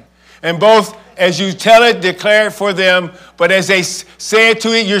again. And both as you tell it, declare it for them, but as they say it to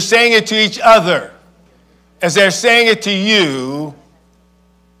you, you're saying it to each other. As they're saying it to you,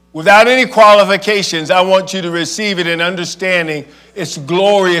 without any qualifications, I want you to receive it in understanding its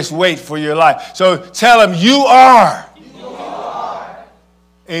glorious weight for your life. So tell them, you are,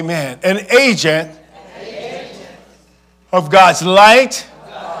 amen, an agent of God's light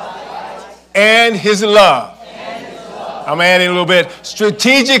and his love. I'm adding a little bit.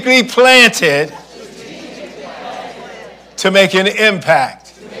 Strategically planted to make an impact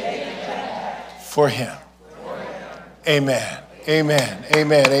for him. Amen. Amen.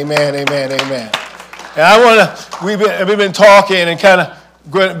 Amen. Amen. Amen. Amen. And I want to, we've been talking and kind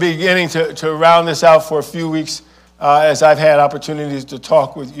of beginning to round this out for a few weeks as I've had opportunities to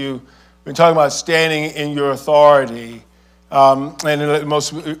talk with you. We've been talking about standing in your authority. And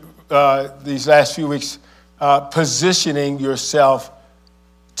in these last few weeks, positioning yourself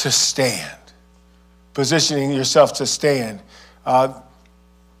to stand. Positioning yourself to stand.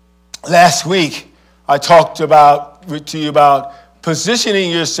 Last week, I talked to you about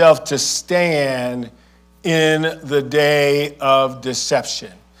positioning yourself to stand in the day of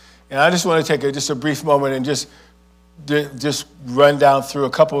deception. And I just want to take just a brief moment and just run down through a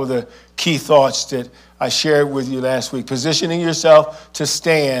couple of the key thoughts that I shared with you last week. Positioning yourself to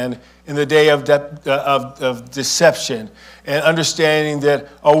stand in the day of deception, and understanding that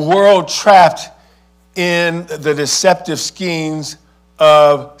a world trapped in the deceptive schemes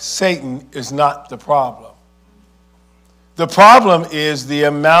of Satan is not the problem. The problem is the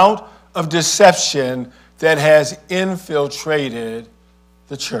amount of deception that has infiltrated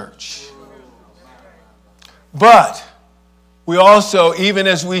the church. But we also, even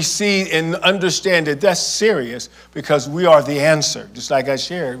as we see and understand that that's serious, because we are the answer, just like I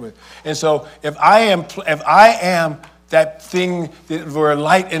shared with. And so if I am that thing where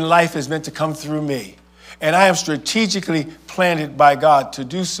light and life is meant to come through me, and I am strategically planted by God to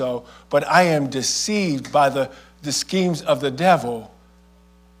do so, but I am deceived by the schemes of the devil,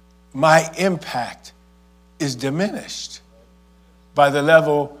 my impact is diminished by the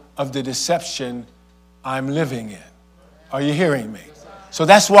level of the deception I'm living in. Are you hearing me? So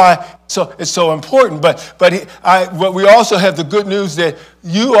that's why it's so important. But we also have the good news that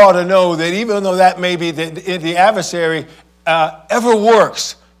you ought to know that even though that may be the adversary ever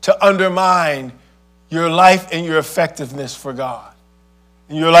works to undermine your life and your effectiveness for God,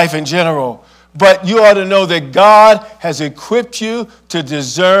 and your life in general. But you ought to know that God has equipped you to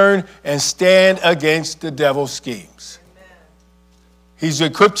discern and stand against the devil's schemes. He's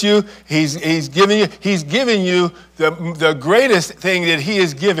equipped you. He's given you the greatest thing that he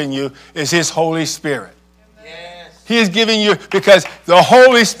has given you is his Holy Spirit. Yes. He is giving you, because the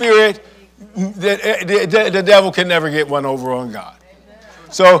Holy Spirit, the devil can never get one over on God.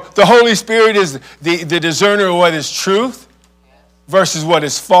 So the Holy Spirit is the discerner of what is truth versus what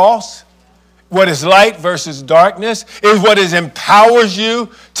is false. What is light versus darkness is what empowers you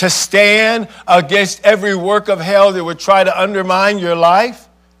to stand against every work of hell that would try to undermine your life.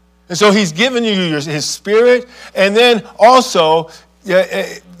 And so he's given you his Spirit. And then also,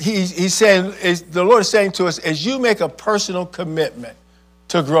 he's saying, the Lord is saying to us, as you make a personal commitment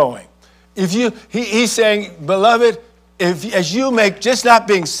to growing, he's saying, beloved, as you make, just not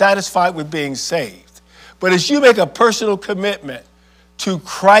being satisfied with being saved, but as you make a personal commitment to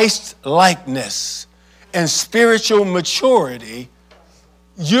Christ likeness and spiritual maturity,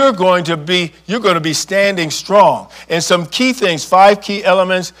 you're going to be standing strong. And some key things, 5 key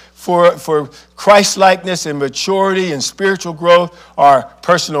elements for Christ likeness and maturity and spiritual growth are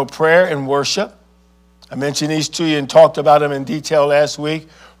personal prayer and worship. I mentioned these to you and talked about them in detail last week.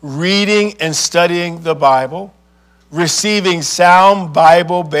 Reading and studying the Bible, receiving sound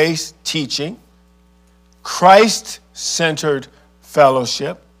Bible-based teaching, Christ-centered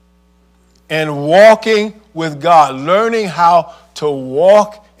fellowship, and walking with God, learning how to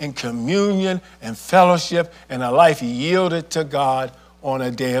walk in communion and fellowship and a life yielded to God on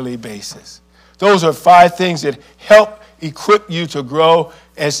a daily basis. Those are 5 things that help equip you to grow,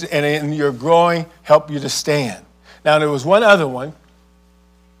 and in your growing, help you to stand. Now, there was one other one.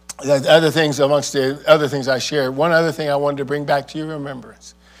 Amongst the other things I shared, one other thing I wanted to bring back to your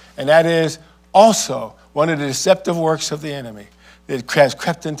remembrance, and that is also one of the deceptive works of the enemy that has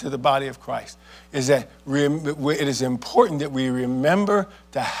crept into the body of Christ, is that it is important that we remember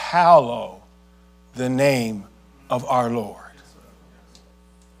to hallow the name of our Lord.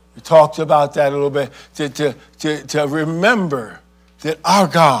 We talked about that a little bit, to remember that our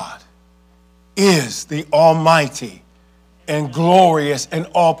God is the Almighty and glorious and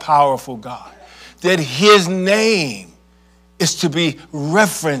all-powerful God, that his name is to be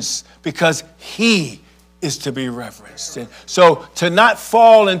reverenced because he is to be reverenced. And so to not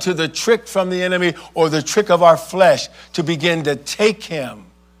fall into the trick from the enemy or the trick of our flesh to begin to take him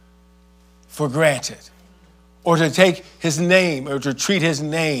for granted, or to take his name or to treat his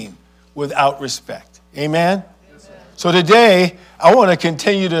name without respect. Amen? So today, I want to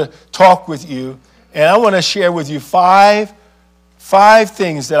continue to talk with you, and I want to share with you five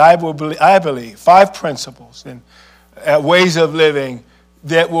things that I believe, 5 principles and ways of living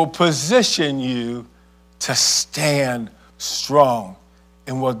that will position you to stand strong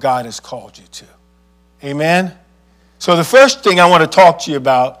in what God has called you to. Amen? So the first thing I want to talk to you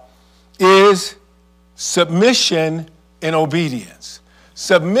about is submission and obedience.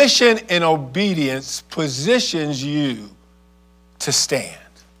 Submission and obedience positions you to stand.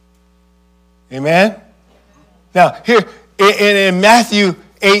 Amen? Now, here in Matthew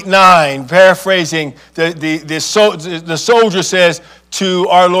 8:9, paraphrasing, the soldier says to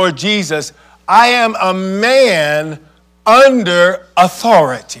our Lord Jesus, I am a man under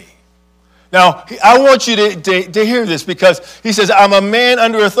authority. Now, I want you to hear this, because he says, I'm a man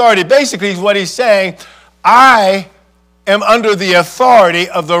under authority. Basically, what he's saying, I am under the authority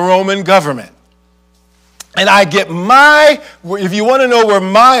of the Roman government. And I get if you want to know where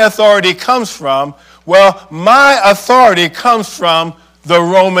my authority comes from, well, my authority comes from the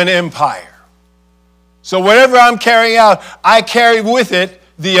Roman Empire. So whatever I'm carrying out, I carry with it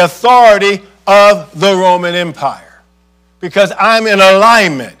the authority of the Roman Empire, because I'm in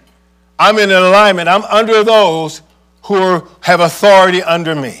alignment. I'm under those who have authority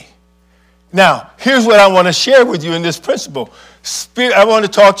under me. Now, here's what I want to share with you in this principle. I want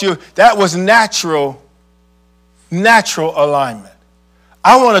to talk to you, that was natural alignment.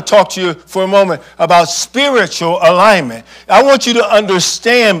 I want to talk to you for a moment about spiritual alignment. I want you to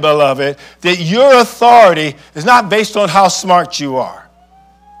understand, beloved, that your authority is not based on how smart you are,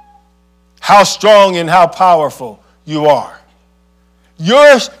 how strong and how powerful you are.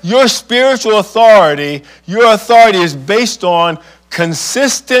 Your spiritual authority, your authority is based on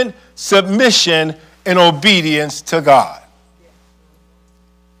consistent submission and obedience to God.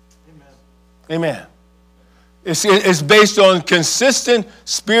 Amen. It's based on consistent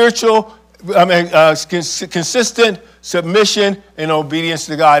consistent submission and obedience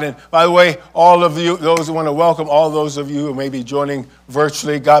to God. And by the way, all of you, those who want to welcome all those of you who may be joining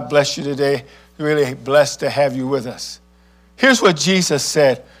virtually, God bless you today. Really blessed to have you with us. Here's what Jesus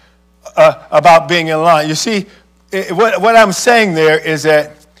said about being in line. You see, what I'm saying there is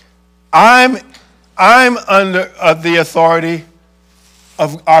that I'm under the authority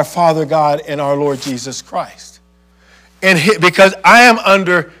of our Father God and our Lord Jesus Christ. And because I am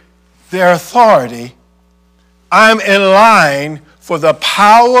under their authority, I'm in line for the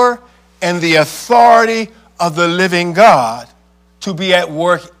power and the authority of the living God to be at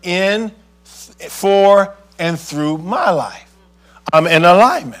work in, for, and through my life. I'm in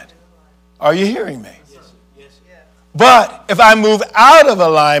alignment. Are you hearing me? But if I move out of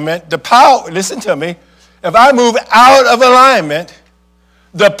alignment, the power, listen to me, if I move out of alignment,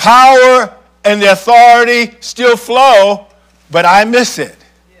 the power and the authority still flow, but I miss it.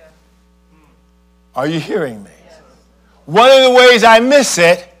 Are you hearing me? One of the ways I miss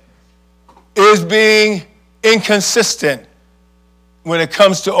it is being inconsistent when it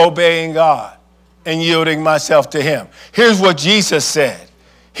comes to obeying God and yielding myself to him. Here's what Jesus said.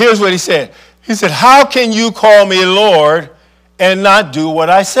 Here's what he said. He said, how can you call me Lord and not do what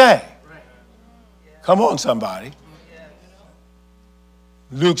I say? Come on, somebody.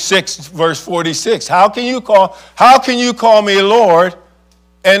 Luke 6, verse 46. How can you call me Lord?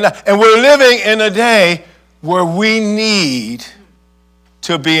 And we're living in a day where we need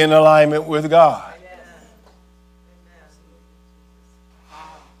to be in alignment with God.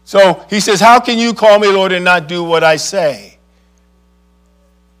 So he says, how can you call me Lord and not do what I say?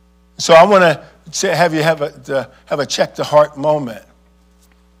 So I want to have you have a check the heart moment?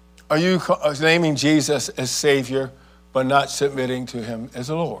 Are you naming Jesus as Savior but not submitting to him as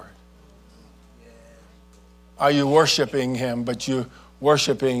Lord? Are you worshiping him, but you're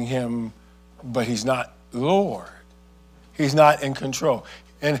worshiping him, but he's not Lord? He's not in control.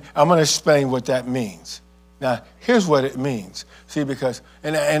 And I'm going to explain what that means. Now, here's what it means. See, because,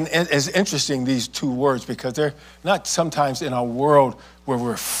 and it's interesting, these two words, because they're not sometimes in our world where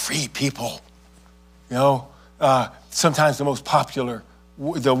we're free people. You know, sometimes the most popular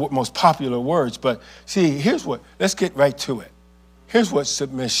words. But see, let's get right to it. Here's what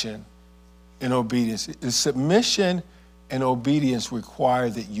submission and obedience is. Submission and obedience require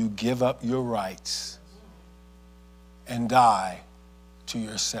that you give up your rights and die to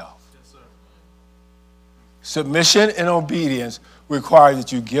yourself. Yes, sir. Submission and obedience require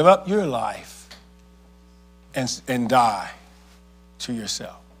that you give up your life and die to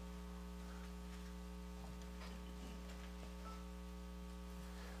yourself.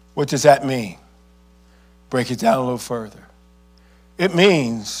 What does that mean? Break it down a little further. It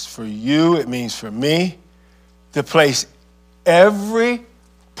means for you, it means for me, to place every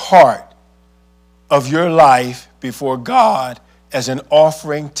part of your life before God as an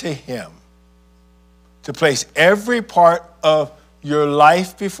offering to him. To place every part of your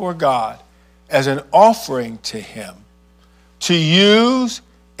life before God as an offering to him, to use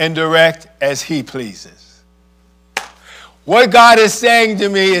and direct as he pleases. What God is saying to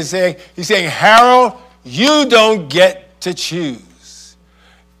me is he's saying, Harold, you don't get to choose.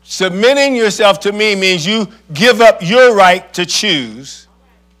 Submitting yourself to me means you give up your right to choose.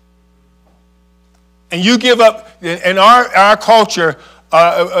 And you give up, in our culture,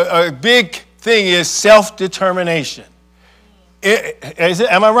 a big thing is self-determination.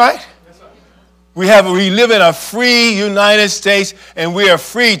 Am I right? We live in a free United States, and we are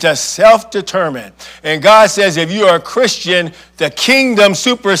free to self-determine. And God says if you are a Christian, the kingdom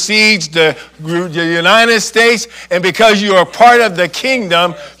supersedes the United States, and because you are part of the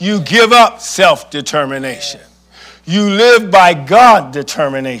kingdom, you give up self-determination. You live by God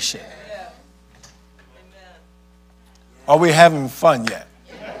determination. Are we having fun yet?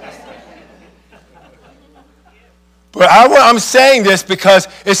 But I'm saying this because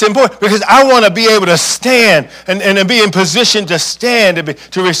it's important, because I want to be able to stand and be in position to stand,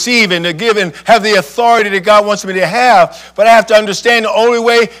 to receive and to give and have the authority that God wants me to have. But I have to understand the only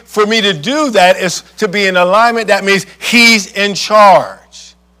way for me to do that is to be in alignment. That means he's in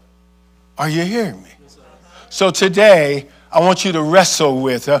charge. Are you hearing me? So today, I want you to wrestle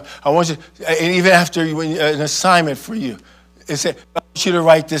with, I want you, and even after an assignment for you, I want you to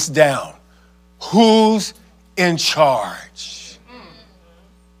write this down. Who's in charge?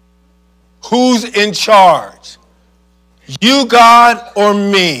 Who's in charge? You, God, or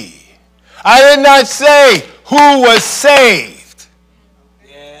me? I did not say who was saved.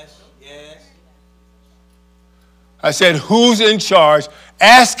 Yes. I said, who's in charge?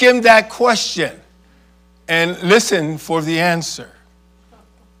 Ask him that question and listen for the answer.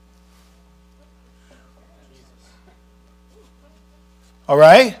 All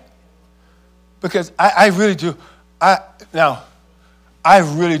right? Because I really do. I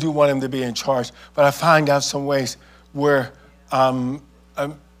really do want him to be in charge, but I find out some ways where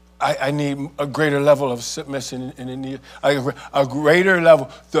I need a greater level of submission and a greater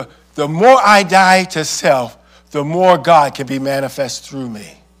level. The more I die to self, the more God can be manifest through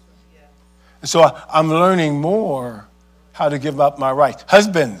me. And so I'm learning more how to give up my rights.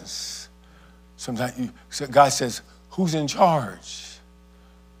 Husbands, sometimes God says, who's in charge?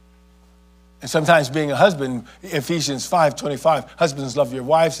 And sometimes being a husband, Ephesians 5:25, husbands love your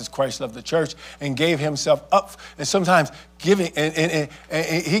wives as Christ loved the church and gave himself up. And sometimes giving, and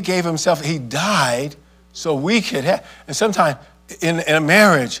he gave himself, he died so we could have. And sometimes in a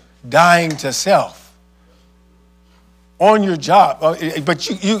marriage, dying to self. On your job,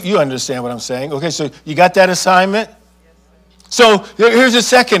 but you understand what I'm saying. Okay, so you got that assignment? So here's the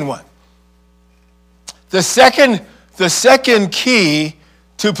second one. The second key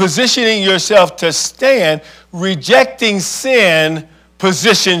to positioning yourself to stand, rejecting sin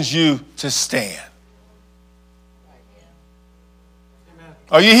positions you to stand.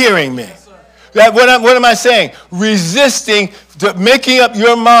 Are you hearing me? What am I saying? Resisting, making up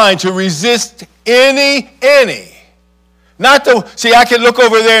your mind to resist any. Not to, see, I can look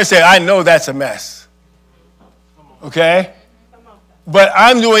over there and say, I know that's a mess. Okay? But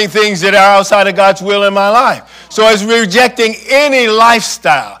I'm doing things that are outside of God's will in my life. So it's rejecting any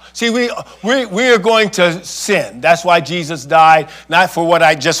lifestyle. See, we are going to sin. That's why Jesus died, not for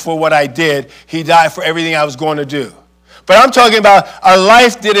just for what I did. He died for everything I was going to do. But I'm talking about a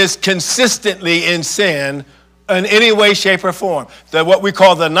life that is consistently in sin in any way, shape, or form. What we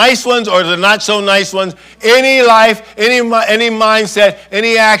call the nice ones or the not so nice ones. Any life, any mindset,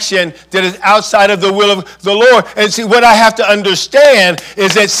 any action that is outside of the will of the Lord. And see, what I have to understand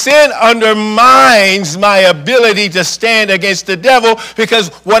is that sin undermines my ability to stand against the devil, because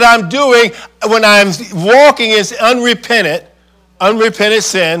what I'm doing when I'm walking is unrepentant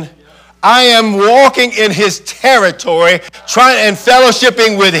sin. I am walking in his territory, trying and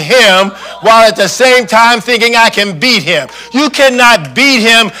fellowshipping with him, while at the same time thinking I can beat him. You cannot beat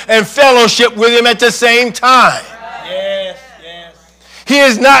him and fellowship with him at the same time. Yes. He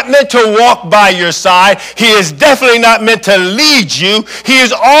is not meant to walk by your side. He is definitely not meant to lead you. He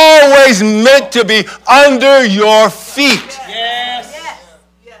is always meant to be under your feet.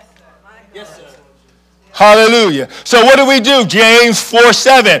 Hallelujah. So what do? James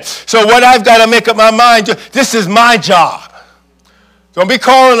 4:7. So what I've got to make up my mind to, this is my job. Don't be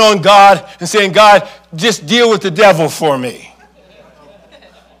calling on God and saying, God, just deal with the devil for me.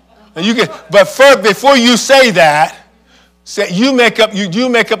 And but first, before you say that, you make up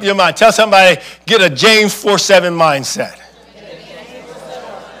your mind. Tell somebody, get a James 4:7 mindset.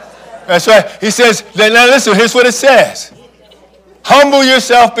 That's right. He says, now listen, here's what it says. Humble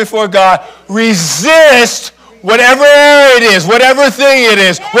yourself before God. Resist whatever error it is, whatever thing it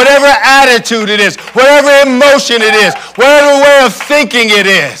is, whatever attitude it is, whatever emotion it is, whatever way of thinking it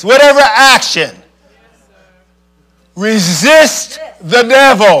is, whatever action. Resist the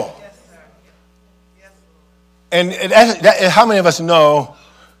devil. And how many of us know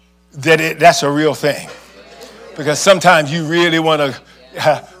that that's a real thing? Because sometimes you really want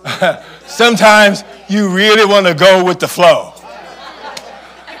to, sometimes you really want to go with the flow.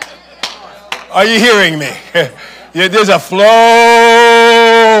 Are you hearing me? Yeah, there's a flow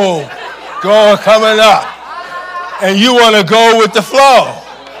coming up, and you want to go with the flow.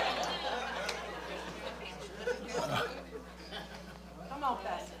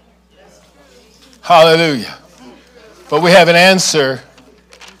 Hallelujah. But we have an answer.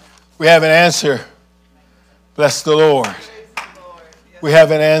 We have an answer. Bless the Lord. We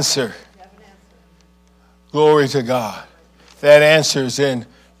have an answer. Glory to God. That answer is in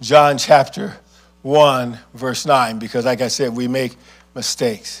John chapter 1, verse 9, because like I said, we make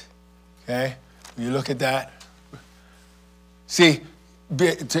mistakes. Okay? When you look at that. See,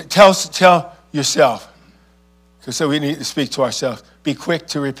 tell yourself, because so we need to speak to ourselves, be quick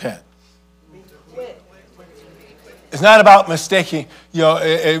to repent. It's not about mistaking,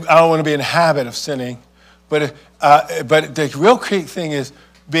 I don't want to be in the habit of sinning, but the real key thing is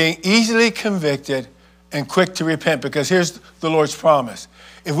being easily convicted and quick to repent, because here's the Lord's promise.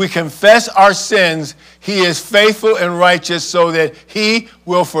 If we confess our sins, he is faithful and righteous so that he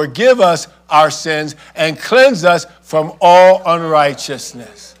will forgive us our sins and cleanse us from all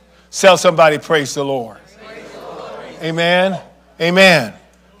unrighteousness. Tell somebody, praise the Lord. Praise the Lord. Amen. Amen.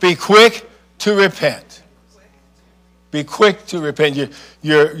 Be quick to repent. Be quick to repent.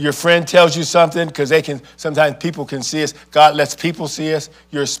 Your friend tells you something, because sometimes people can see us. God lets people see us.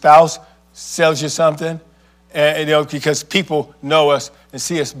 Your spouse tells you something. And because people know us and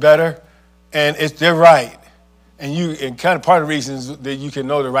see us better, and they're right. And kind of part of the reasons that you can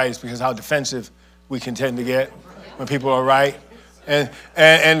know they're right is because how defensive we can tend to get when people are right. And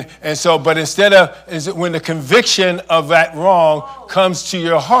so, but instead of, when the conviction of that wrong comes to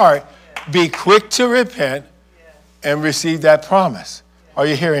your heart, be quick to repent and receive that promise. Are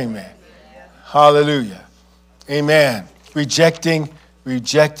you hearing me? Hallelujah. Amen. Rejecting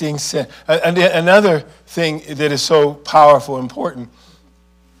sin. Another thing that is so powerful, important,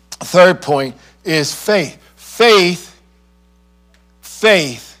 third point, is faith. Faith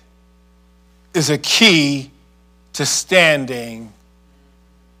is a key to standing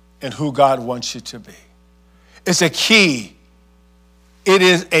in who God wants you to be. It's a key. It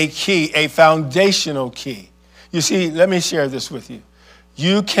is a key, a foundational key. You see, let me share this with you.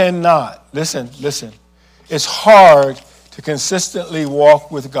 You cannot, listen, it's hard to consistently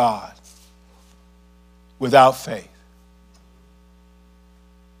walk with God without faith.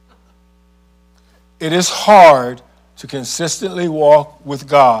 It is hard to consistently walk with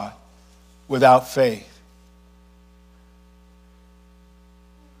God without faith.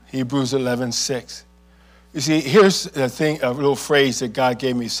 Hebrews 11:6. You see, here's a little phrase that God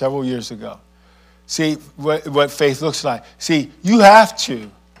gave me several years ago. See what faith looks like. See, you have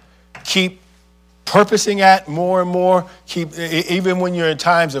to keep purposing at more and more, even when you're in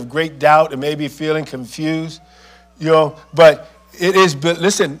times of great doubt and maybe feeling confused, but it is,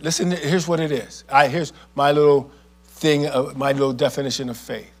 listen, here's what it is. Here's my little thing, my little definition of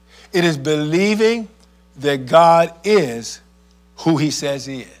faith. It is believing that God is who he says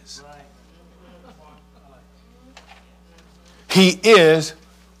he is. He is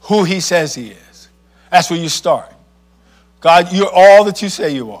who he says he is. That's where you start. God, you're all that you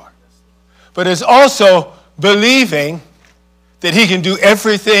say you are. But it's also believing that he can do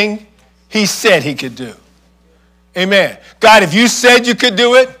everything he said he could do. Amen. God, if you said you could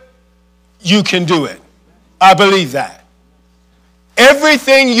do it, you can do it. I believe that.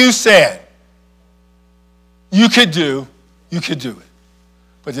 Everything you said you could do it.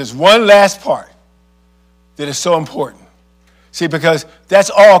 But there's one last part that is so important. See, because that's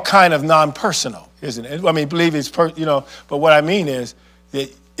all kind of non-personal, isn't it? I mean, believe it's, but what I mean is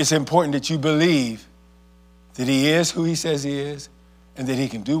that it's important that you believe that he is who he says he is and that he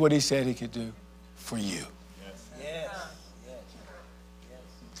can do what he said he could do for you.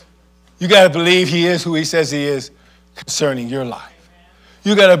 You got to believe he is who he says he is concerning your life.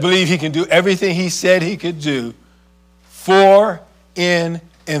 You got to believe he can do everything he said he could do for, in,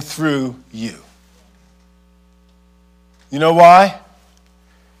 and through you. You know why?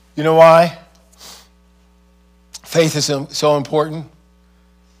 You know why? Faith is so important.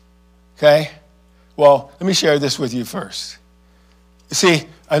 Okay? Well, let me share this with you first. See,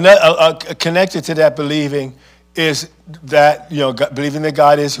 connected to that believing is that, believing that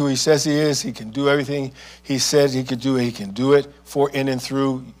God is who he says he is. He can do everything he says he could do. He can do it for, in, and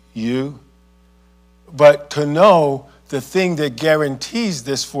through you. But to know the thing that guarantees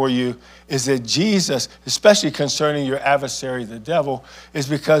this for you is that Jesus, especially concerning your adversary, the devil, is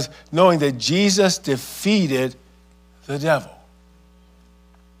because knowing that Jesus defeated the devil.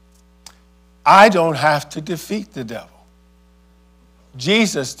 I don't have to defeat the devil.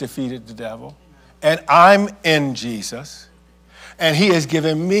 Jesus defeated the devil, and I'm in Jesus, and he has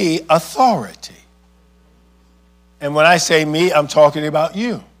given me authority. And when I say me, I'm talking about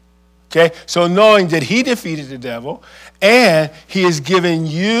you. Okay? So knowing that he defeated the devil, and he has given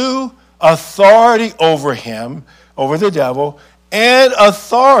you authority over him, over the devil, and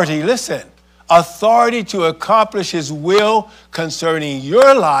authority, listen, authority to accomplish his will concerning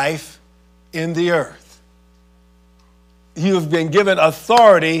your life in the earth. You have been given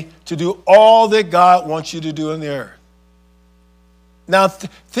authority to do all that God wants you to do in the earth. Now,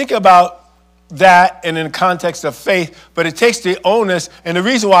 think about that in the context of faith, but it takes the onus, and the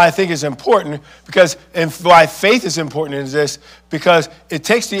reason why I think it's important, and why faith is important is this, because it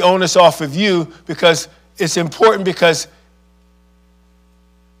takes the onus off of you, because it's important because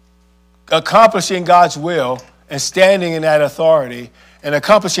accomplishing God's will and standing in that authority and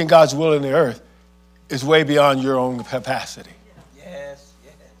accomplishing God's will in the earth is way beyond your own capacity. Yes.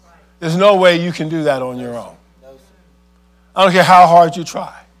 There's no way you can do that on your own. I don't care how hard you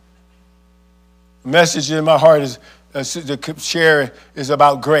try. The message in my heart is to share is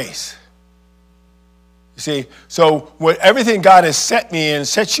about grace. You see, so everything God has set me in,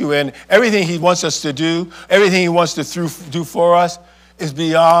 set you in, everything he wants us to do, everything he wants to do for us is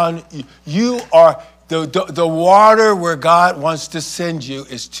beyond. You are, the water where God wants to send you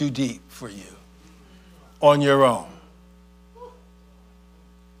is too deep for you on your own.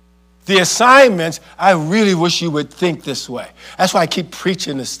 The assignments, I really wish you would think this way. That's why I keep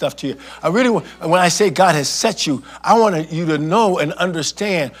preaching this stuff to you. I really want, when I say God has set you, I want you to know and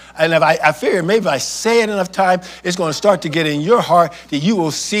understand. And if I figure maybe if I say it enough time, it's going to start to get in your heart that you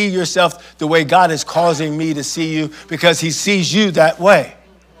will see yourself the way God is causing me to see you, because he sees you that way.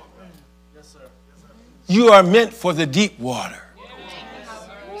 Yes, sir. Yes, sir. You are meant for the deep water.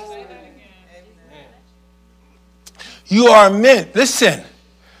 You are meant, listen,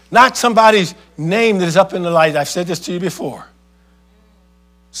 not somebody's name that is up in the light. I've said this to you before.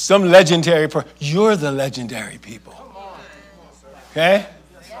 Some legendary person. You're the legendary people. Okay?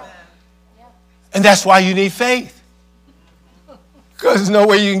 And that's why you need faith. Because there's no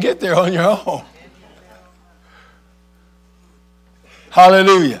way you can get there on your own.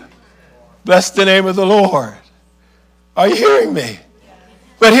 Hallelujah. Bless the name of the Lord. Are you hearing me?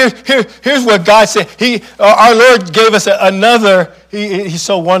 But here's what God said. Our Lord gave us another, he's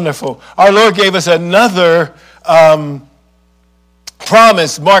so wonderful. Our Lord gave us another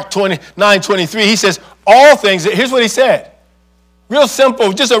promise, Mark 9:23. He says, all things, here's what he said. Real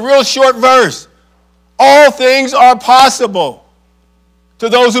simple, just a real short verse. All things are possible to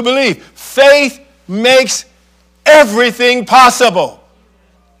those who believe. Faith makes everything possible.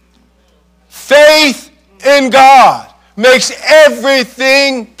 Faith in God makes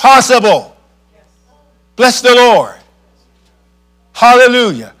everything possible. Bless the Lord.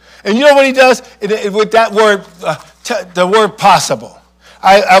 Hallelujah. And you know what he does with that word, the word possible.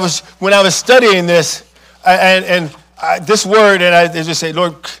 When I was studying this, and this word, and I just say,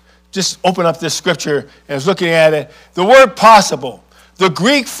 Lord, just open up this scripture and I was looking at it. The word possible, the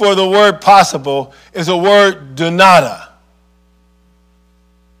Greek for the word possible is a word dunata.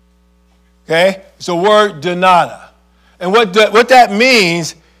 Okay? It's a word dunata. And what that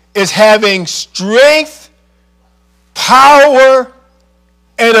means is having strength, power,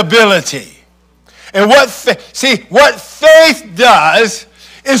 and ability. And what faith does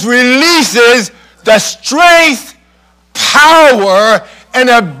is releases the strength, power, and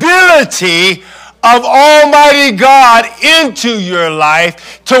ability of Almighty God into your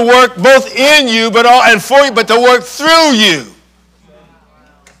life to work both in you and for you, but to work through you.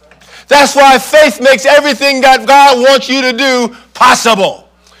 That's why faith makes everything that God wants you to do possible.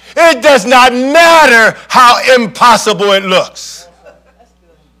 It does not matter how impossible it looks.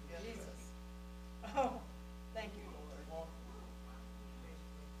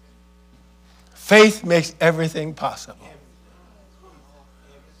 Faith makes everything possible.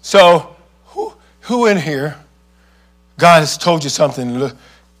 So, who in here, God has told you something,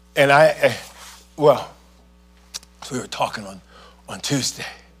 and we were talking on Tuesday.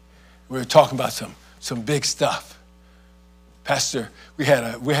 We were talking about some big stuff. Pastor, we had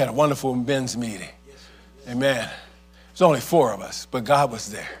a wonderful men's meeting. Amen. There's only 4 of us, but God was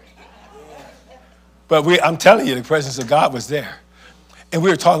there. But I'm telling you, the presence of God was there. And we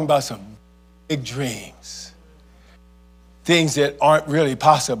were talking about some big dreams. Things that aren't really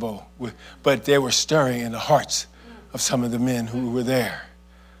possible, but they were stirring in the hearts of some of the men who were there.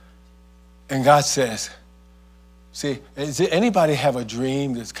 And God says, see, does anybody have a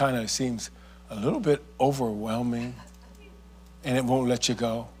dream that kind of seems a little bit overwhelming and it won't let you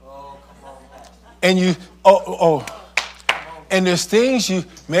go? And and there's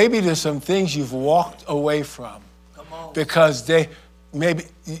some things you've walked away from because maybe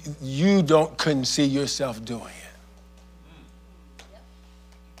you couldn't see yourself doing it.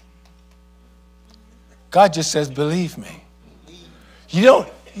 God just says, believe me. You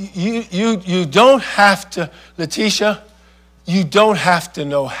don't have to, Letitia, you don't have to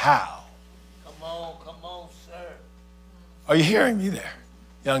know how. Come on, sir. Are you hearing me there?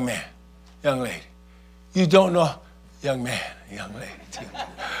 Young man, young lady. You don't know, young man, young lady too.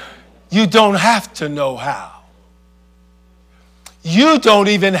 You don't have to know how. You don't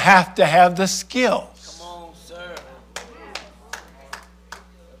even have to have the skills. Come on, sir.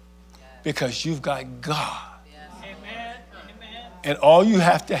 Because you've got God. Amen. And all you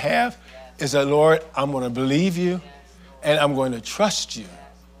have to have is a Lord, I'm going to believe you and I'm going to trust you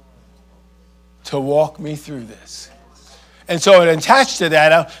to walk me through this. And so it attached to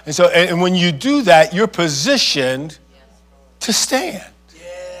that, and when you do that, you're positioned to stand.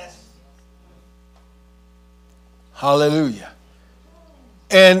 Yes. Hallelujah.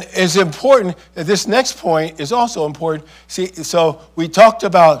 And it's important, this next point is also important. See, so we talked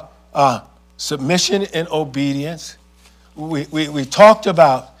about submission and obedience. We talked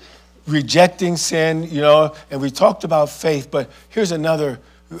about rejecting sin, and we talked about faith. But here's the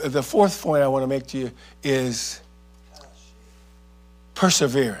 4th point I want to make to you is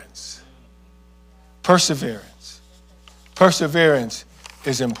perseverance. Perseverance. Perseverance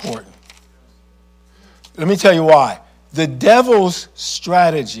is important. Let me tell you why. The devil's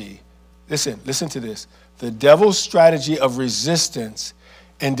strategy, listen to this. The devil's strategy of resistance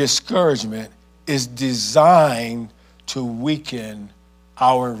and discouragement is designed to weaken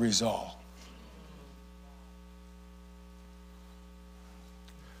our resolve.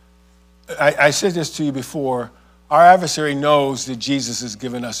 I said this to you before. Our adversary knows that Jesus has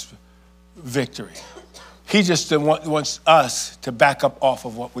given us victory. He just wants us to back up off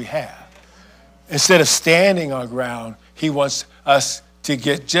of what we have. Instead of standing our ground, he wants us to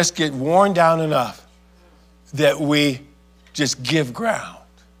get worn down enough that we just give ground.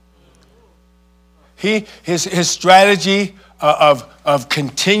 His strategy of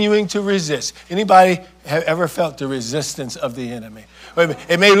continuing to resist. Anybody have ever felt the resistance of the enemy?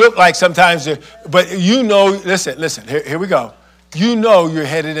 It may look like sometimes, but listen, here we go. You know you're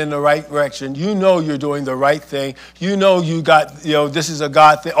headed in the right direction. You know you're doing the right thing. You know this is a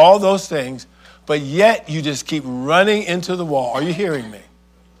God thing, all those things, but yet you just keep running into the wall. Are you hearing me?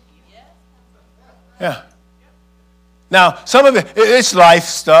 Yeah. Now, some of it's life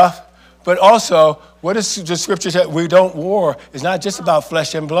stuff, but also, what does the scripture say? We don't war. It's not just about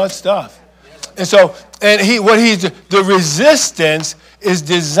flesh and blood stuff. And so, the resistance is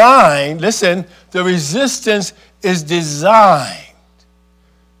designed, listen, the resistance is designed.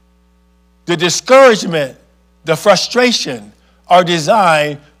 The discouragement, the frustration are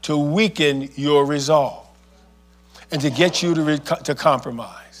designed to weaken your resolve and to get you to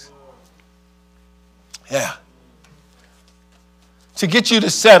compromise. Yeah. to get you to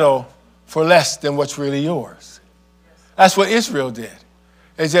settle for less than what's really yours. That's what Israel did.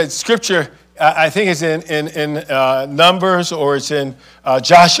 Is that scripture, I think it's in Numbers, or it's in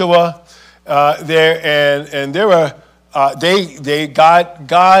Joshua there, and there were,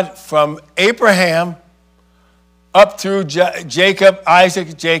 God from Abraham up through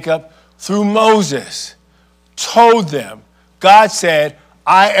Isaac, Jacob, through Moses, told them, God said,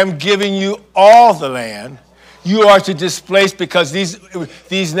 I am giving you all the land. You are to displace, because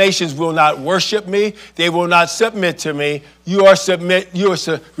these nations will not worship me. They will not submit to me. You are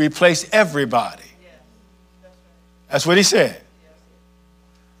to replace everybody. That's what he said.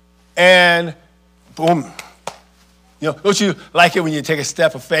 And boom. Don't you like it when you take a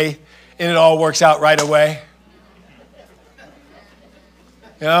step of faith and it all works out right away?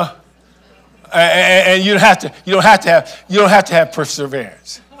 And you don't have to have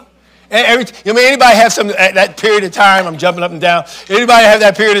perseverance. Anybody have some that period of time? I'm jumping up and down. Anybody have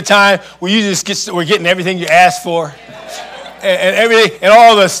that period of time where you just we're getting everything you asked for, and everything, and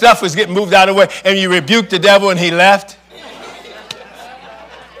all the stuff was getting moved out of the way, and you rebuked the devil and he left?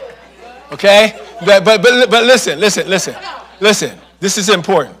 Okay, but listen. This is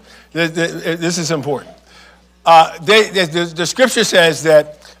important. This is important. The scripture says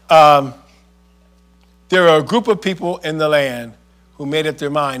that there are a group of people in the land who made up their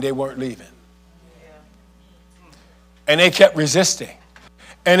mind they weren't leaving. And they kept resisting.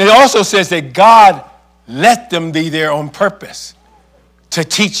 And it also says that God let them be there on purpose to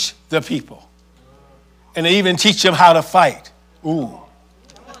teach the people. And to even teach them how to fight.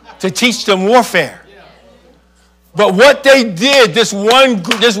 To teach them warfare. But what they did, this one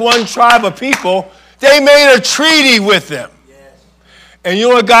tribe of people, they made a treaty with them. And you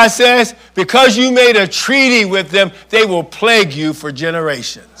know what God says? Because you made a treaty with them, they will plague you for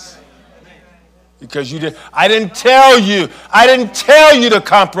generations. Because you did. I didn't tell you to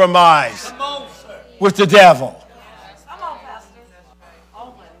compromise with the devil. Come on, Pastor.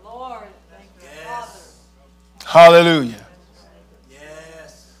 Oh, my Lord. Thank you, Father. Hallelujah.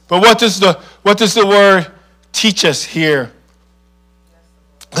 Yes. But what does the word teach us here?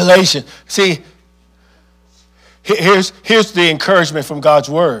 Galatians. See, here's the encouragement from God's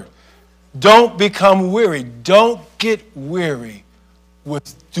word. Don't become weary. Don't get weary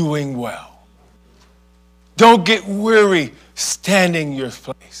with doing well. Don't get weary standing your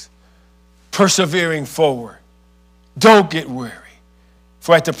place, persevering forward. Don't get weary.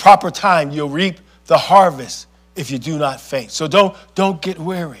 For at the proper time, you'll reap the harvest if you do not faint. So don't get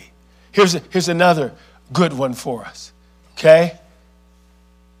weary. Here's another good one for us. Okay?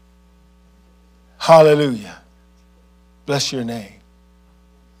 Hallelujah. Bless your name.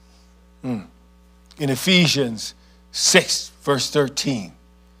 In Ephesians 6, verse 13.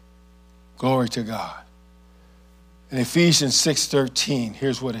 Glory to God. In Ephesians 6:13,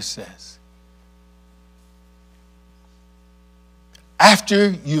 here's what it says. After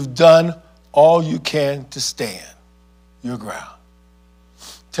you've done all you can to stand your ground.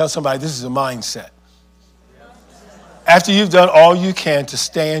 Tell somebody this is a mindset. After you've done all you can to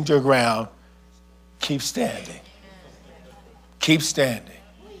stand your ground, keep standing. Keep standing.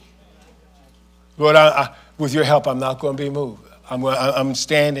 Lord, with your help, I'm not going to be moved. I'm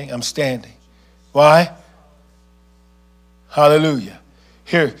standing. I'm standing. Why? Hallelujah.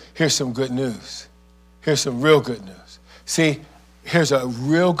 Here's some good news. Here's some real good news. See, here's a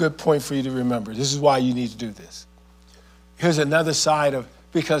real good point for you to remember. This is why you need to do this. Here's another side of,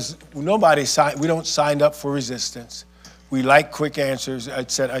 because we don't sign up for resistance. We like quick answers.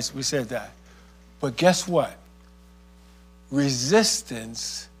 We said that. But guess what?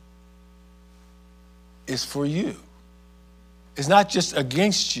 Resistance is for you. It's not just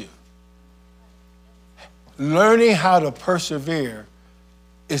against you. Learning how to persevere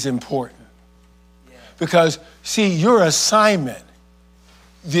is important. Because, see, your assignment,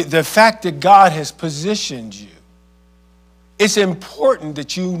 the fact that God has positioned you, it's important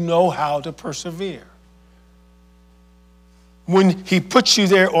that you know how to persevere. When he puts you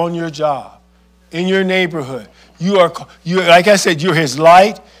there on your job, in your neighborhood, you like I said, you're his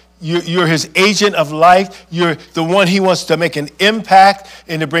light. You're his agent of life. You're the one he wants to make an impact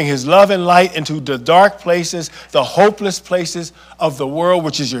and to bring his love and light into the dark places, the hopeless places of the world,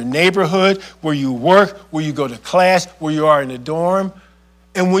 which is your neighborhood, where you work, where you go to class, where you are in the dorm.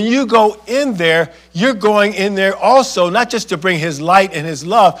 And when you go in there, you're going in there also, not just to bring his light and his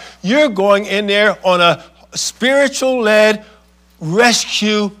love. You're going in there on a spiritual-led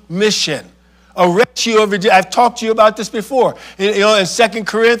rescue mission. A rescue of I've talked to you about this before. In 2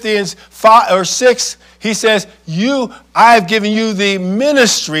 Corinthians 5 or 6, he says, I have given you the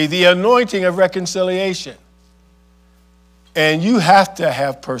ministry, the anointing of reconciliation. And you have to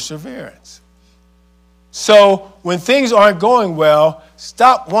have perseverance. So when things aren't going well,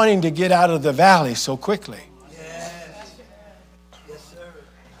 stop wanting to get out of the valley so quickly.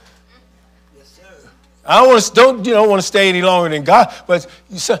 I don't want to stay any longer than God, but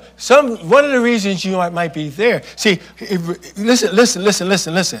one of the reasons you might be there. See,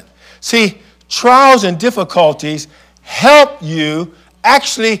 listen. See, trials and difficulties help you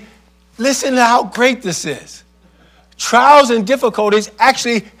actually listen to how great this is. Trials and difficulties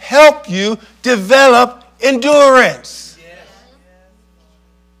actually help you develop endurance.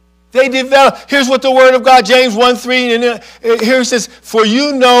 They develop. Here's what the word of God, James 1:3, and here it says, for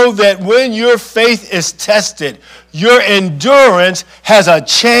you know that when your faith is tested, your endurance has a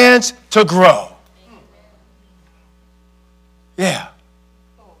chance to grow. Yeah.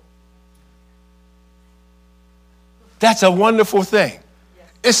 That's a wonderful thing.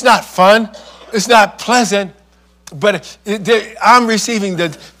 It's not fun. It's not pleasant. But I'm receiving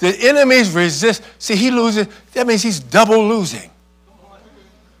the enemy's resist. See, he loses. That means he's double losing.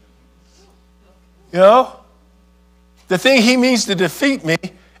 You know? The thing he means to defeat me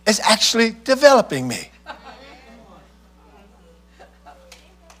is actually developing me.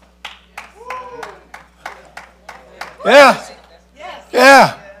 Yeah.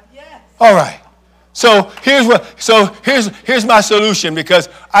 Yeah. All right. So here's my solution, because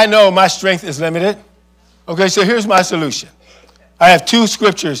I know my strength is limited. Okay, so here's my solution. I have two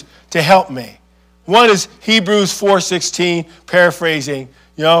scriptures to help me. One is Hebrews 4:16, paraphrasing,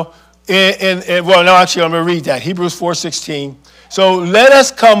 you know. Well, no, actually, I'm going to read that. Hebrews 4:16. So let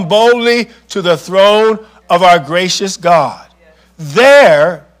us come boldly to the throne of our gracious God.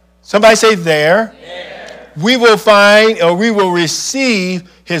 There, somebody say there, we will find, or we will receive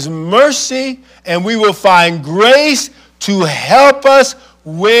his mercy, and we will find grace to help us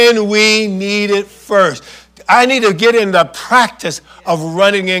when we need it first. I need to get in the practice of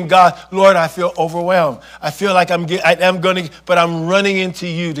running in God. Lord, I feel overwhelmed. I feel like but I'm running into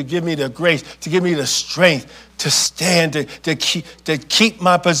you to give me the grace, to give me the strength to stand, to keep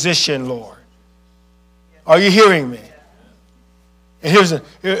my position, Lord. Are you hearing me? And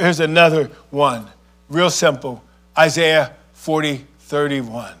here's another one, real simple. Isaiah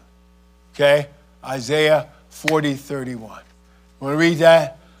 40:31. Okay? Isaiah 40:31. Want to read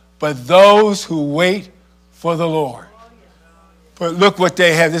that? But those who wait for the Lord. But look what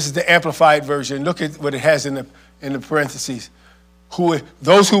they have. This is the Amplified version. Look at what it has in the parentheses.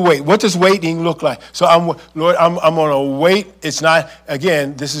 Those who wait. What does waiting look like? So I'm going to wait. It's not,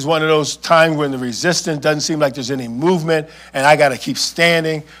 again, this is one of those times when the resistance doesn't seem like there's any movement, and I got to keep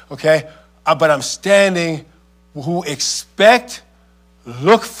standing, okay? But I'm standing who expect,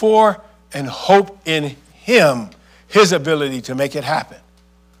 look for, and hope in him, his ability to make it happen.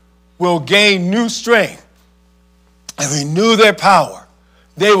 Will gain new strength and renew their power.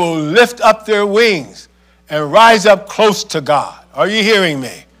 They will lift up their wings and rise up close to God. Are you hearing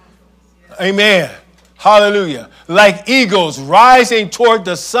me? Amen. Hallelujah. Like eagles rising toward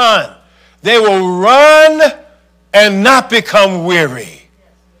the sun, they will run and not become weary.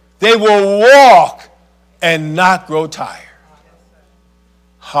 They will walk and not grow tired.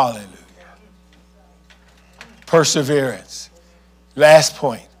 Hallelujah. Perseverance. Last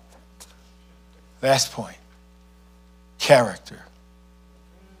point. Character.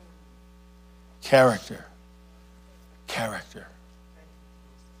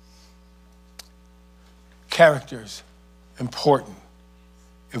 Character's important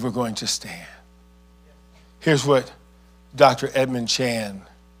if we're going to stand. Here's what Dr. Edmund Chan,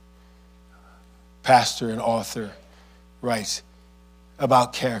 pastor and author, writes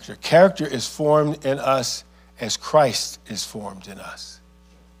about character. Character is formed in us as Christ is formed in us.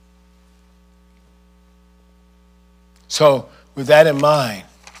 So with that in mind,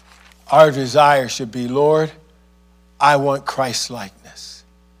 our desire should be, Lord, I want Christ-likeness.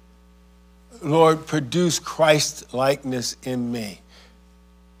 Lord, produce Christ-likeness in me.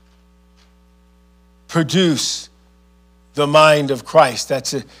 Produce the mind of Christ.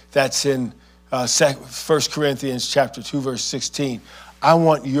 That's in 1 Corinthians chapter 2, verse 16. I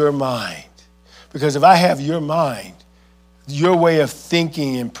want your mind. Because if I have your mind, your way of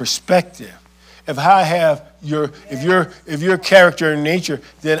thinking and perspective, if I have if your character and nature,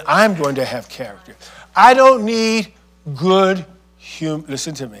 then I'm going to have character. I don't need good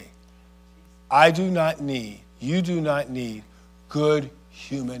listen to me. You do not need good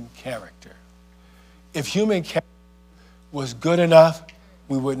human character. If human character was good enough,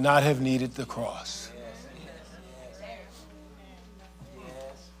 we would not have needed the cross.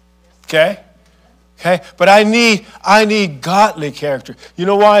 Okay? Okay? But I need godly character. You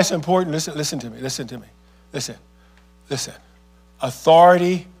know why it's important? Listen to me. Listen. Listen,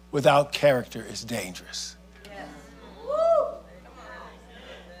 authority without character is dangerous.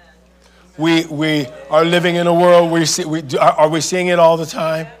 We are living in a world where are we seeing it all the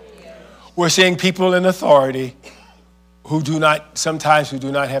time? We're seeing people in authority who do not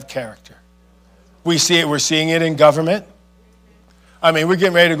have character. We see it, we're seeing it in government. I mean, we're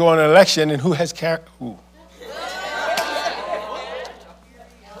getting ready to go on an election, and who has character?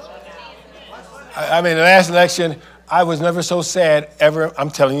 I mean, the last election, I was never so sad ever. I'm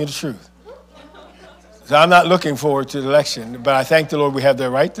telling you the truth. So I'm not looking forward to the election, but I thank the Lord we have the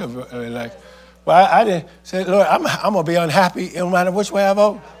right to elect. Well, I didn't say, Lord, I'm going to be unhappy no matter which way I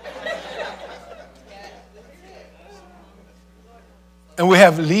vote. And we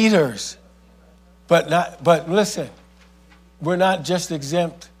have leaders, but listen, we're not just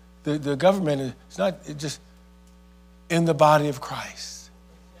exempt. The government is not just in the body of Christ.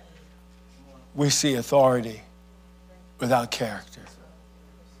 We see authority without character.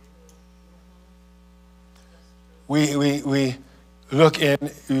 We look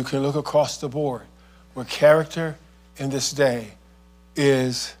you can look across the board where character in this day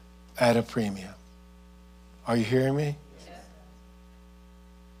is at a premium. Are you hearing me?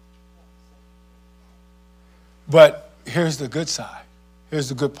 But here's the good side. Here's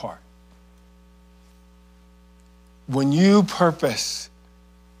the good part. When you purpose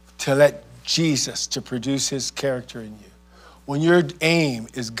to let Jesus to produce his character in you, when your aim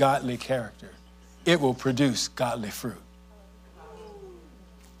is godly character, it will produce godly fruit.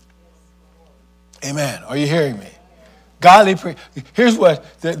 Amen. Are you hearing me? Here's what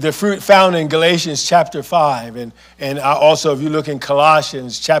the fruit found in Galatians chapter 5, and also if you look in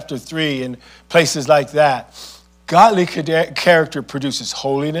Colossians chapter 3 and places like that. Godly character produces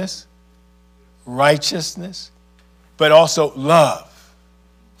holiness, righteousness, but also love.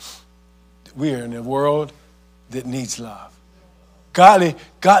 We are in a world that needs love.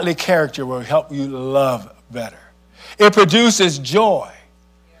 Godly character will help you love better. It produces joy,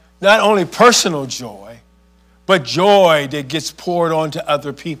 not only personal joy, but joy that gets poured onto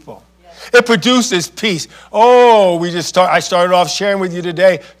other people. It produces peace. Oh, I started off sharing with you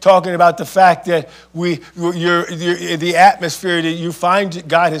today talking about the fact that the atmosphere that you find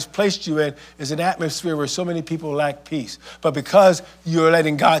God has placed you in is an atmosphere where so many people lack peace. But because you're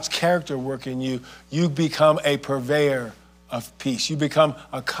letting God's character work in you, you become a purveyor of peace. You become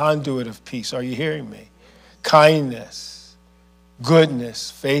a conduit of peace. Are you hearing me? Kindness, goodness,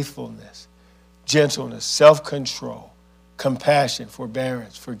 faithfulness, gentleness, self-control, compassion,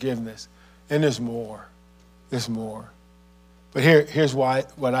 forbearance, forgiveness. And there's more. There's more. But here's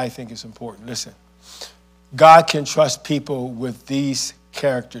what I think is important. Listen, God can trust people with these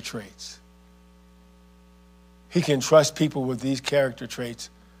character traits. He can trust people with these character traits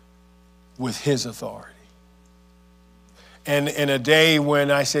with his authority. And in a day when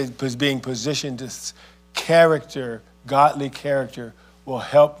I said being positioned to character, godly character will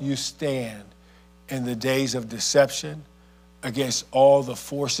help you stand in the days of deception, against all the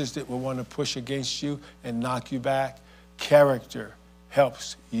forces that will want to push against you and knock you back. Character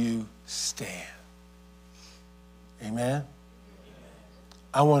helps you stand. Amen?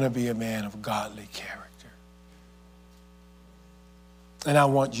 I want to be a man of godly character. And I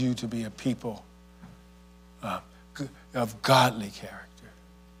want you to be a people of godly character.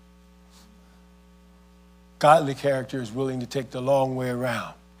 Godly character is willing to take the long way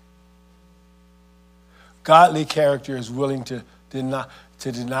around. Godly character is willing to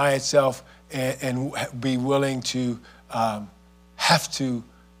deny itself and be willing to have to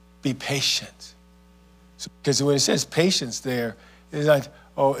be patient. Because when it says patience there, it's like,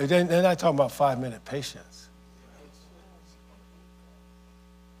 they're not talking about 5-minute patience.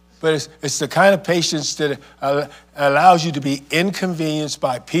 But it's the kind of patience that allows you to be inconvenienced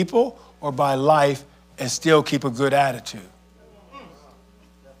by people or by life and still keep a good attitude.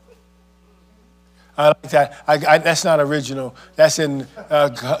 I like that. That's not original. That's in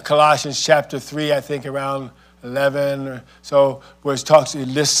Colossians chapter 3, I think, around 11 or so, where it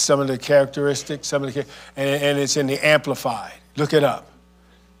lists some of the characteristics, and it's in the Amplified. Look it up.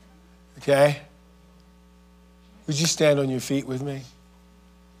 Okay? Would you stand on your feet with me?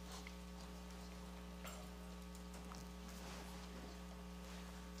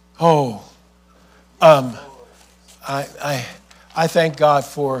 I thank God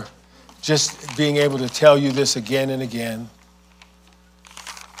for just being able to tell you this again and again,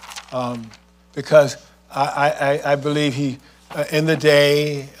 because I believe in the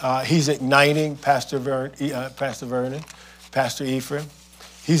day, he's igniting Pastor Vernon, Pastor Ephraim.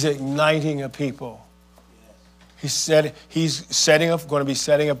 He's igniting a people. He's going to be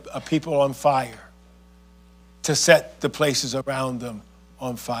setting a people on fire. to set the places around them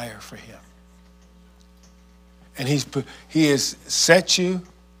on fire for him. And he has set you,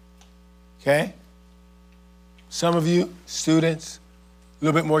 okay? Some of you, students, a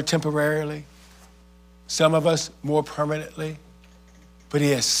little bit more temporarily. Some of us more permanently. But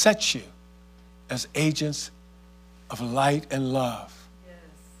he has set you as agents of light and love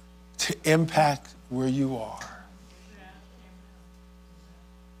to impact where you are.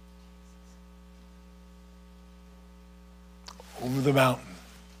 Over the mountain,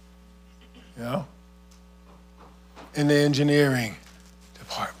 you know? In the engineering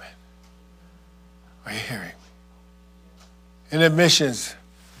department. Are you hearing me? In admissions,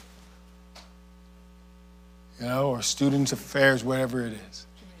 you know, or students' affairs, whatever it is.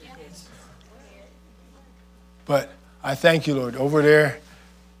 But I thank you, Lord, over there,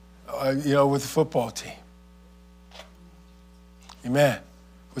 you know, with the football team. Amen.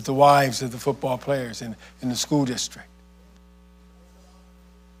 With the wives of the football players in the school district.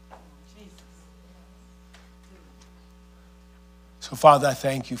 So, Father, I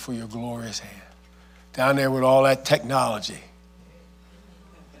thank you for your glorious hand. Down there with all that technology.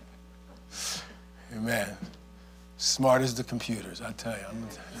 Amen. Smart as the computers, I tell you.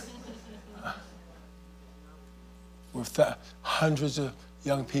 With hundreds of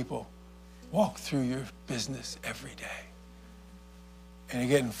young people walk through your business every day. And they're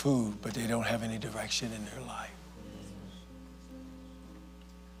getting food, but they don't have any direction in their life.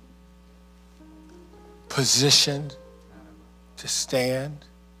 Positioned to stand,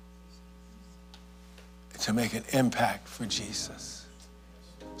 to make an impact for Jesus.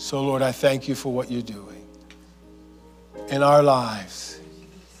 So, Lord, I thank you for what you're doing in our lives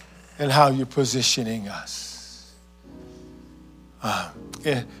and how you're positioning us.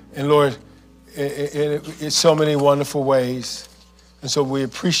 And Lord, in so many wonderful ways. And so we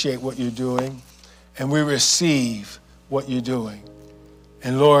appreciate what you're doing and we receive what you're doing.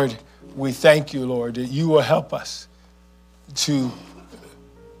 And Lord, we thank you, Lord, that you will help us to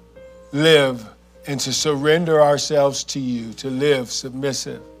live and to surrender ourselves to you, to live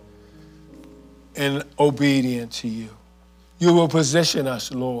submissive and obedient to you. You will position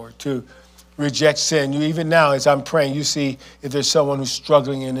us, Lord, to reject sin. You, even now, as I'm praying, you see if there's someone who's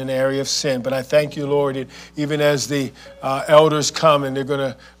struggling in an area of sin. But I thank you, Lord, that even as the elders come and they're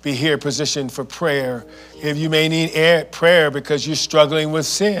going to be here positioned for prayer, if you may need prayer because you're struggling with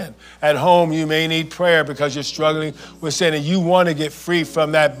sin. At home, you may need prayer because you're struggling with sin and you want to get free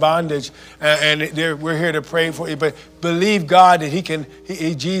from that bondage. We're here to pray for you. But believe God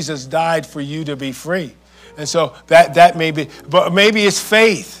that Jesus died for you to be free. And so that may be, but maybe it's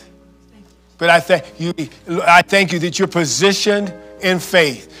faith. But I thank you that you're positioned in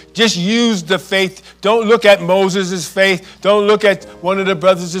faith. Just use the faith. Don't look at Moses' faith. Don't look at one of the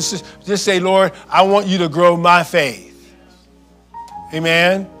brothers and sisters. Just say, Lord, I want you to grow my faith.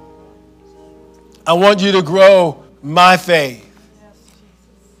 Amen. I want you to grow my faith.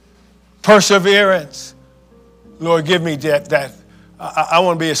 Perseverance. Lord, give me that. I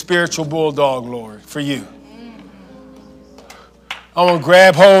want to be a spiritual bulldog, Lord, for you. I want to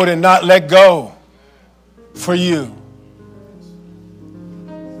grab hold and not let go for you.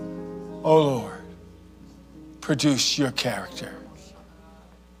 Oh, Lord, produce your character.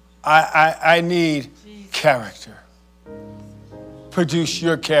 I need character. Produce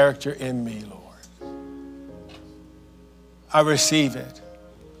your character in me, Lord. I receive it.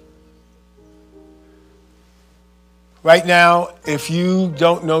 Right now, if you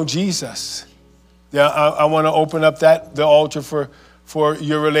don't know Jesus, I want to open up the altar for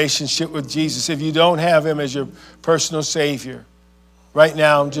your relationship with Jesus. If you don't have him as your personal Savior, right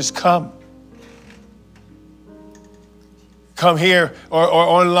now, just come. Come here or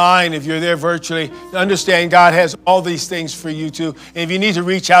online if you're there virtually. Understand God has all these things for you too. And if you need to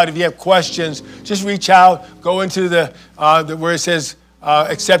reach out, if you have questions, just reach out. Go into the where it says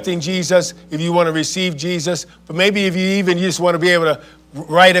accepting Jesus if you want to receive Jesus. But maybe if you just want to be able to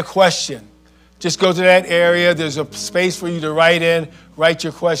write a question. Just go to that area. There's a space for you to write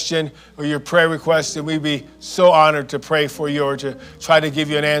your question or your prayer request, and we'd be so honored to pray for you or to try to give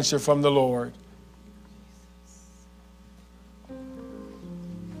you an answer from the Lord.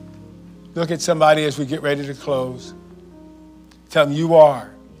 Look at somebody as we get ready to close. Tell them you are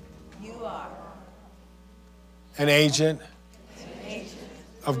an agent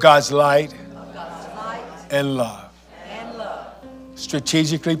of God's light and love.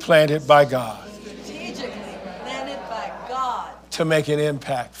 Strategically planted by God. To make an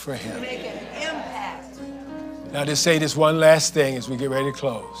impact for him. Now just say this one last thing as we get ready to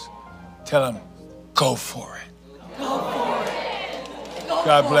close. Tell him, go for it. Go for it.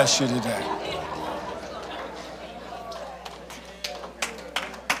 God bless you today.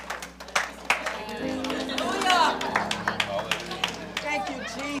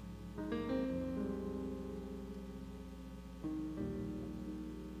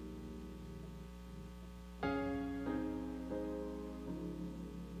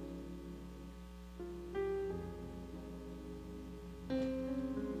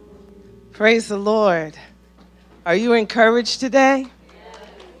 Praise the Lord. Are you encouraged today?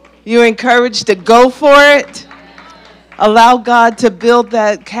 You encouraged to go for it? Allow God to build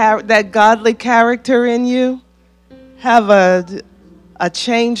that godly character in you. Have a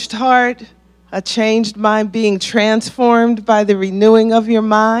changed heart, a changed mind, being transformed by the renewing of your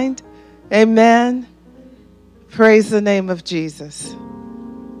mind. Amen. Praise the name of Jesus.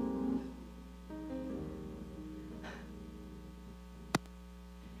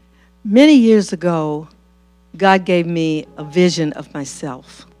 Many years ago, God gave me a vision of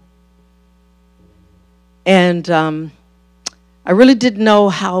myself. And I really didn't know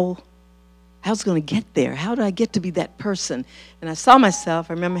how I was going to get there. How do I get to be that person? And I saw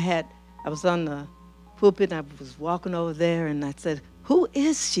myself. I remember I was on the pulpit, and I was walking over there, and I said, who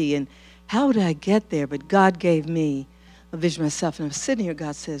is she? And how did I get there? But God gave me a vision of myself. And I'm sitting here,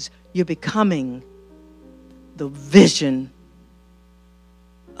 God says, you're becoming the vision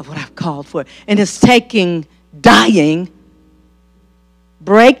of what I've called for. And it's taking dying,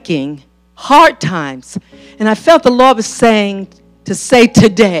 breaking, hard times. And I felt the Lord was saying to say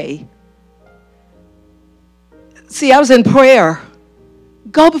today, see, I was in prayer.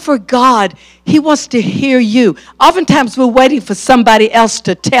 Go before God. He wants to hear you. Oftentimes we're waiting for somebody else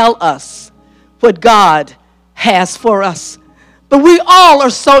to tell us what God has for us. But we all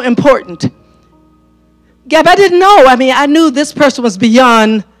are so important. Gab, I didn't know. I knew this person was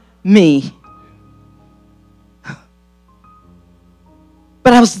beyond me.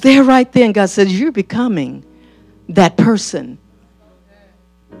 But I was there right then. God said, you're becoming that person.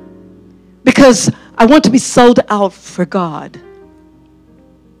 Because I want to be sold out for God.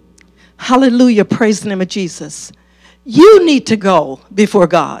 Hallelujah. Praise the name of Jesus. You need to go before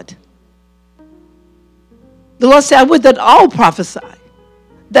God. The Lord said, I would that all prophesy.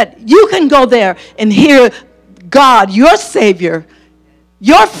 That you can go there and hear God, your Savior,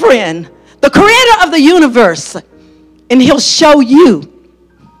 your friend, the creator of the universe, and he'll show you.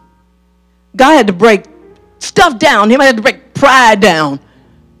 God had to break stuff down. He had to break pride down.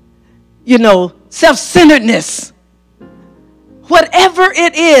 Self-centeredness. Whatever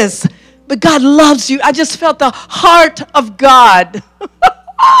it is. But God loves you. I just felt the heart of God.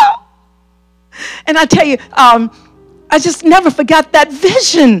 And I tell you, I just never forgot that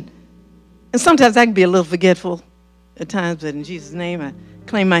vision. And sometimes I can be a little forgetful at times, but in Jesus' name, I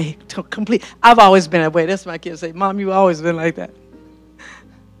claim my complete. I've always been that way. That's why my kids say, Mom, you've always been like that.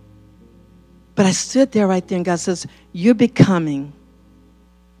 But I stood there right there, and God says, you're becoming.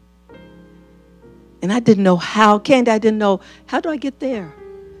 And I didn't know how. Candy, I didn't know, how do I get there?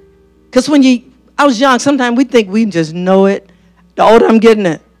 Because I was young, sometimes we think we just know it. The older I'm getting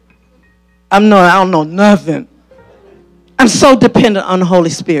it, I don't know nothing. I'm so dependent on the Holy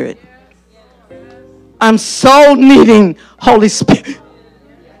Spirit. I'm so needing Holy Spirit.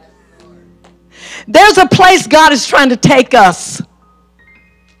 There's a place God is trying to take us.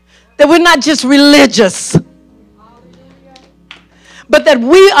 That we're not just religious, but that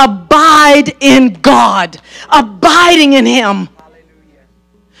we abide in God, abiding in Him,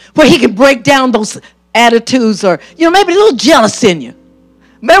 where He can break down those attitudes or, maybe a little jealous in you,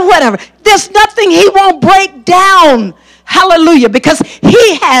 but whatever. There's nothing He won't break down. Hallelujah, because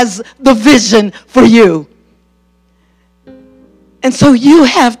He has the vision for you. And so you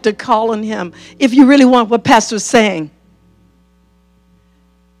have to call on Him if you really want what Pastor's saying.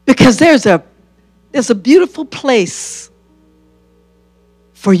 Because there's a beautiful place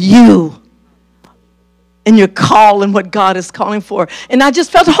for you and your call and what God is calling for. And I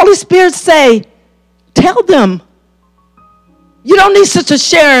just felt the Holy Spirit say, tell them. You don't need Sister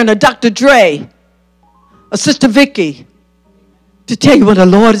Sharon or Dr. Dre or Sister Vicky to tell you what the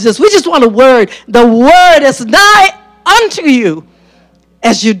Lord is. We just want a word. The word is nigh unto you.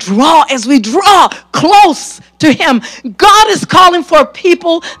 As we draw close to Him, God is calling for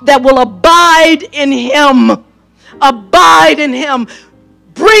people that will abide in Him. Abide in Him.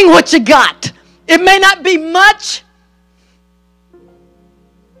 Bring what you got. It may not be much.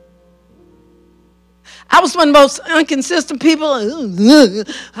 I was one of the most inconsistent people.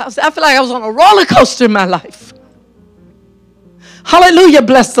 I feel like I was on a roller coaster in my life. Hallelujah,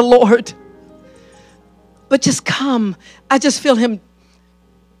 bless the Lord. But just come. I just feel Him.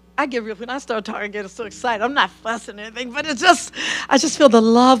 When I start talking, I get so excited. I'm not fussing or anything, but I just feel the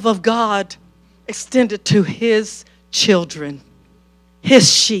love of God extended to His children,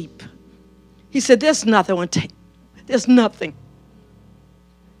 His sheep. He said, there's nothing. There's nothing.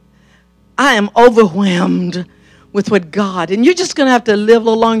 I am overwhelmed with what God, and you're just going to have to live a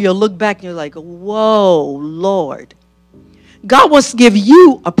little longer. You'll look back and you're like, whoa, Lord. God wants to give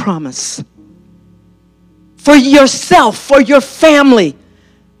you a promise for yourself, for your family.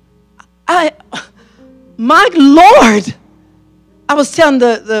 My Lord, I was telling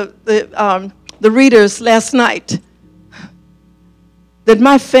the readers last night that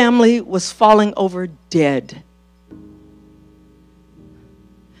my family was falling over dead.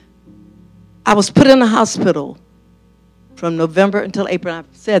 I was put in a hospital from November until April. I've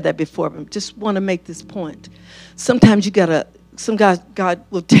said that before, but I just want to make this point. Sometimes God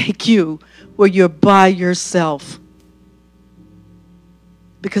will take you where you're by yourself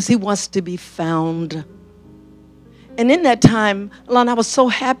because he wants to be found. And in that time, Alana, I was so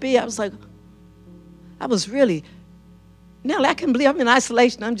happy. I was like, Nellie, I can't believe I'm in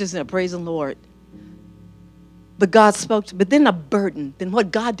isolation. I'm just praising the Lord. But God spoke to me. But then a burden. Then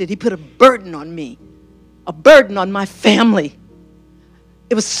what God did, he put a burden on me. A burden on my family.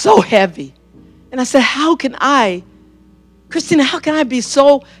 It was so heavy. And I said, Christina, how can I be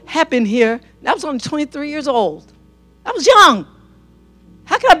so happy in here? And I was only 23 years old. I was young.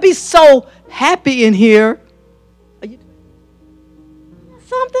 How can I be so happy in here? Are you doing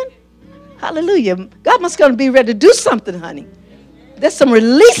something? Hallelujah. God must going to be ready to do something, honey. There's some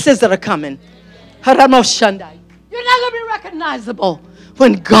releases that are coming. You're not going to be recognizable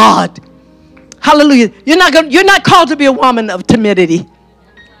when God, hallelujah, you're not called to be a woman of timidity,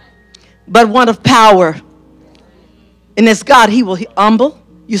 but one of power. And as God, he will humble.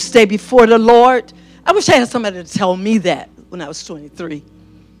 You stay before the Lord. I wish I had somebody to tell me that when I was 23.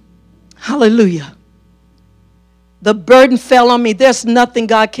 Hallelujah. The burden fell on me. There's nothing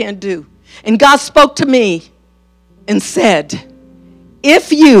God can't do. And God spoke to me and said,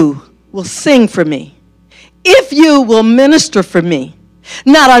 if you will sing for me, if you will minister for me,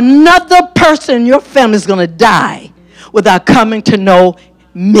 not another person in your family is going to die without coming to know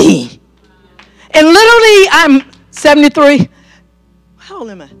me. And literally, I'm 73. How old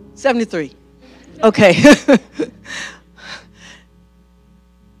am I? 73. Okay.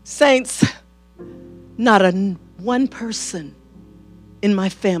 Saints, not one person in my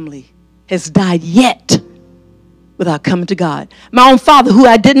family has died yet without coming to God. My own father, who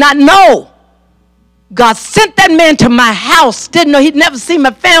I did not know, God sent that man to my house. Didn't know, he'd never seen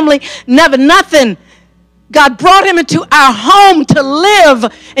my family, never nothing. God brought him into our home to live,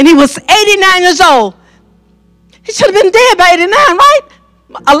 and he was 89 years old. He should have been dead by 89, right?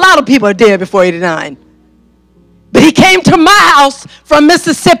 A lot of people are dead before 89. But he came to my house from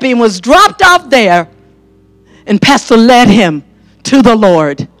Mississippi and was dropped off there, and Pastor led him to the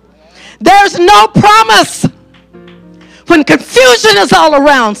Lord. There's no promise when confusion is all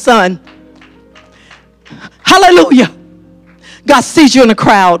around, son. Hallelujah. God sees you in a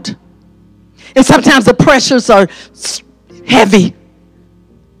crowd. And sometimes the pressures are heavy.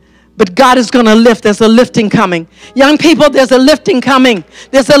 But God is going to lift. There's a lifting coming. Young people, there's a lifting coming.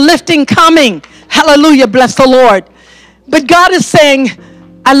 There's a lifting coming. Hallelujah. Bless the Lord. But God is saying,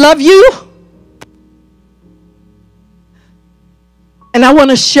 I love you. And I want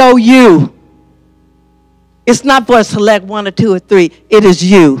to show you. It's not for a select one or two or three. It is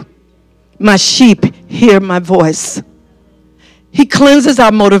you. My sheep hear my voice. He cleanses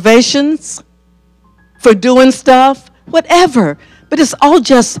our motivations for doing stuff, whatever. But it's all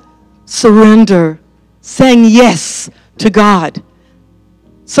just surrender, saying yes to God.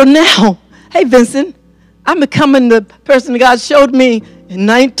 So now, hey, Vincent, I'm becoming the person God showed me in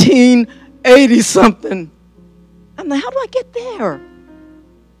 1980-something. I'm like, how do I get there?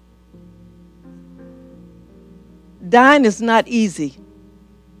 Dying is not easy.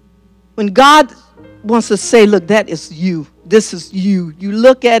 When God wants to say, look, that is you. This is you. You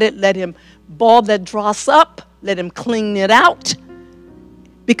look at it, let him ball that dross up, let him clean it out.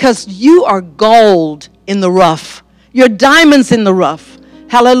 Because you are gold in the rough. You're diamonds in the rough.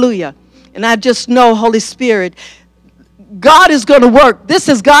 Hallelujah. And I just know, Holy Spirit, God is going to work. This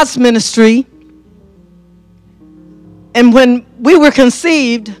is God's ministry. And when we were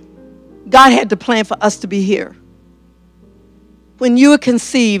conceived, God had to plan for us to be here. When you were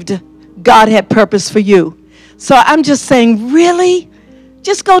conceived, God had purpose for you. So I'm just saying, really?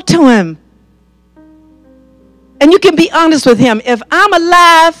 Just go to him. And you can be honest with him. If I'm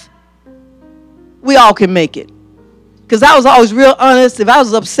alive, we all can make it. Because I was always real honest. If I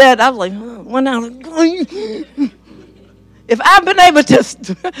was upset, I was like, one hour. If I've been able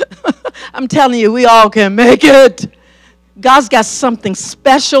to, I'm telling you, we all can make it. God's got something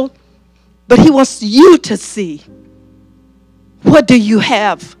special, but he wants you to see. What do you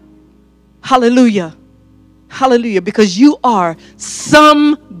have? Hallelujah. Hallelujah. Because you are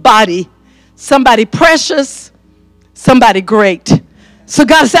somebody precious, somebody great. So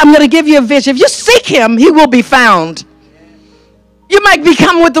God said, I'm going to give you a vision. If you seek him, he will be found. You might be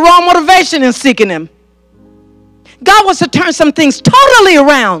coming with the wrong motivation in seeking him. God wants to turn some things totally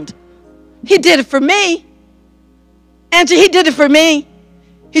around. He did it for me. Angie, he did it for me.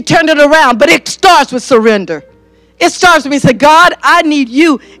 He turned it around. But it starts with surrender. It starts with me saying, God, I need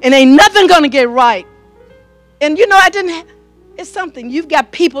you. And ain't nothing going to get right. And you know, it's something. You've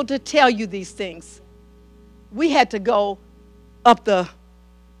got people to tell you these things. We had to go up the,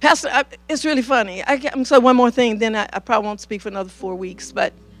 Pastor, it's really funny. I'm going to say one more thing, then I probably won't speak for another 4 weeks.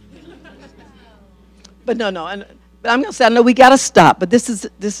 But no. But I'm going to say, I know we got to stop, but this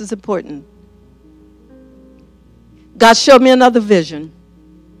is important. God showed me another vision.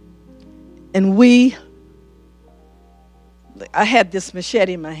 And I had this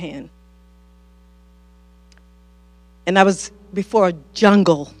machete in my hand. And I was before a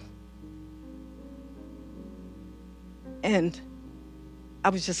jungle. And I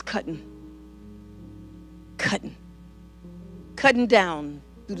was just cutting down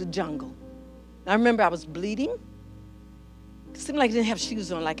through the jungle. I remember I was bleeding. It seemed like I didn't have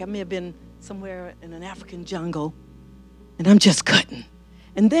shoes on, like I may have been somewhere in an African jungle. And I'm just cutting.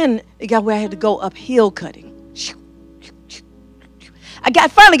 And then it got where I had to go uphill cutting. I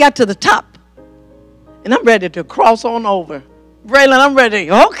finally got to the top. And I'm ready to cross on over. Braylon, I'm ready.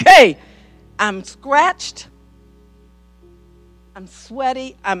 Okay. I'm scratched. I'm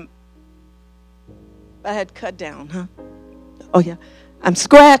sweaty. I had cut down, huh? Oh, yeah. I'm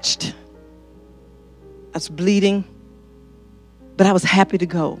scratched. I was bleeding. But I was happy to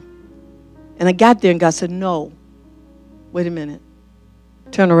go. And I got there and God said, no. Wait a minute.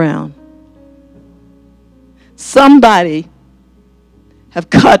 Turn around. Somebody have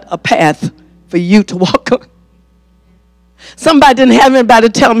cut a path for you to walk on. Somebody didn't have anybody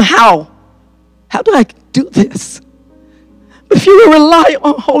to tell them how. How do I do this? But if you will rely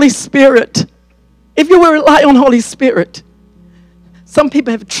on Holy Spirit, some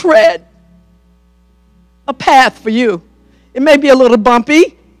people have tread a path for you. It may be a little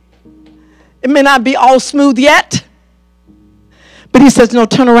bumpy. It may not be all smooth yet. But he says, no,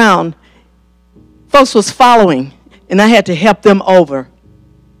 turn around. Folks was following, and I had to help them over.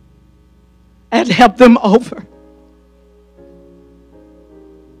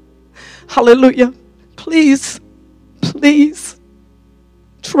 Hallelujah. Please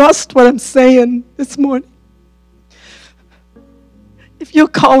trust what I'm saying this morning. If you're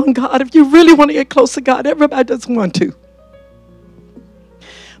calling God, if you really want to get close to God, everybody doesn't want to.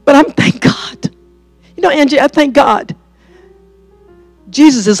 But I thank God. You know, Angie, I thank God.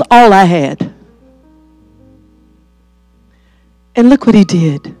 Jesus is all I had. And look what he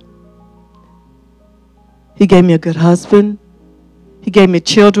did. He gave me a good husband. He gave me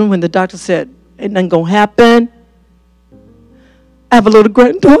children when the doctor said, ain't nothing going to happen. I have a little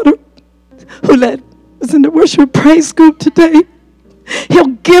granddaughter who was in the worship praise group today. He'll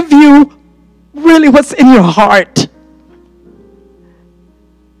give you really what's in your heart.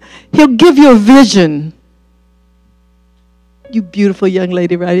 He'll give you a vision. You beautiful young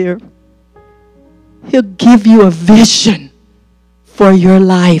lady right here. He'll give you a vision for your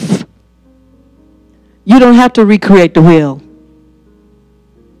life. You don't have to recreate the wheel.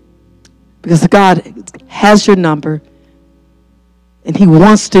 Because God has your number. And he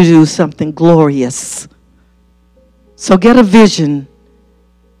wants to do something glorious. So get a vision.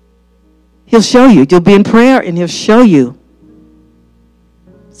 He'll show you. You'll be in prayer and he'll show you.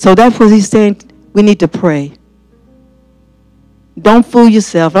 So that's what he's saying. We need to pray. Don't fool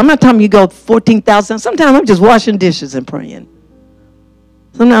yourself. I'm not telling you go 14,000. Sometimes I'm just washing dishes and praying.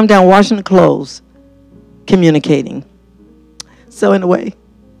 Sometimes I'm down washing the clothes, communicating. So anyway,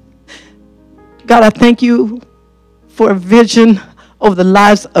 God, I thank you for a vision over the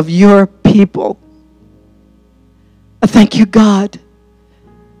lives of your people. I thank you, God,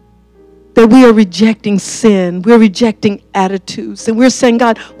 that we are rejecting sin. We're rejecting attitudes. And we're saying,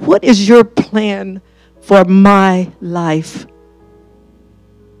 God, what is your plan for my life?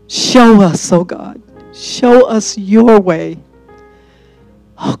 Show us, oh God. Show us your way.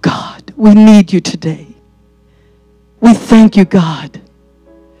 Oh God, we need you today. We thank you, God,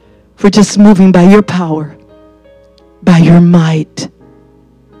 for just moving by your power, by your might.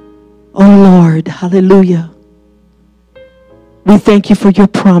 Oh Lord, hallelujah. We thank you for your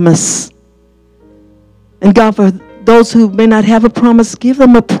promise. And God, for those who may not have a promise, give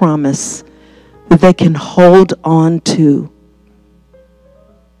them a promise that they can hold on to.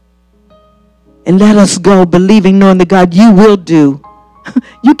 And let us go believing, knowing that God, you will do.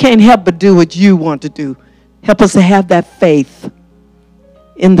 You can't help but do what you want to do. Help us to have that faith.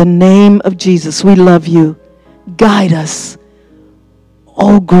 In the name of Jesus, we love you. Guide us.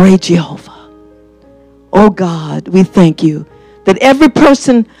 Oh, great Jehovah. Oh, God, we thank you that every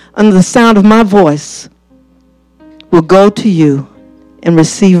person under the sound of my voice will go to you and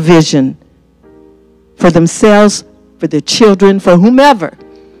receive vision for themselves, for their children, for whomever,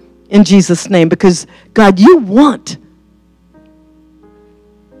 in Jesus' name. Because, God, you want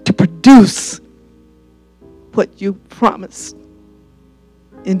to produce what you promised.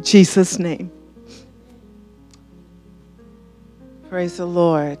 In Jesus' name. Praise the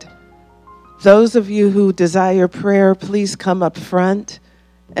Lord. Those of you who desire prayer, please come up front.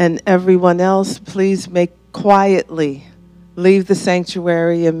 And everyone else, please quietly leave the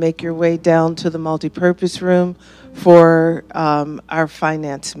sanctuary and make your way down to the multipurpose room for our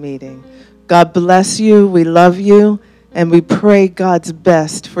finance meeting. God bless you. We love you. And we pray God's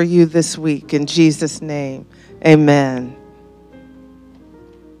best for you this week. In Jesus' name, amen.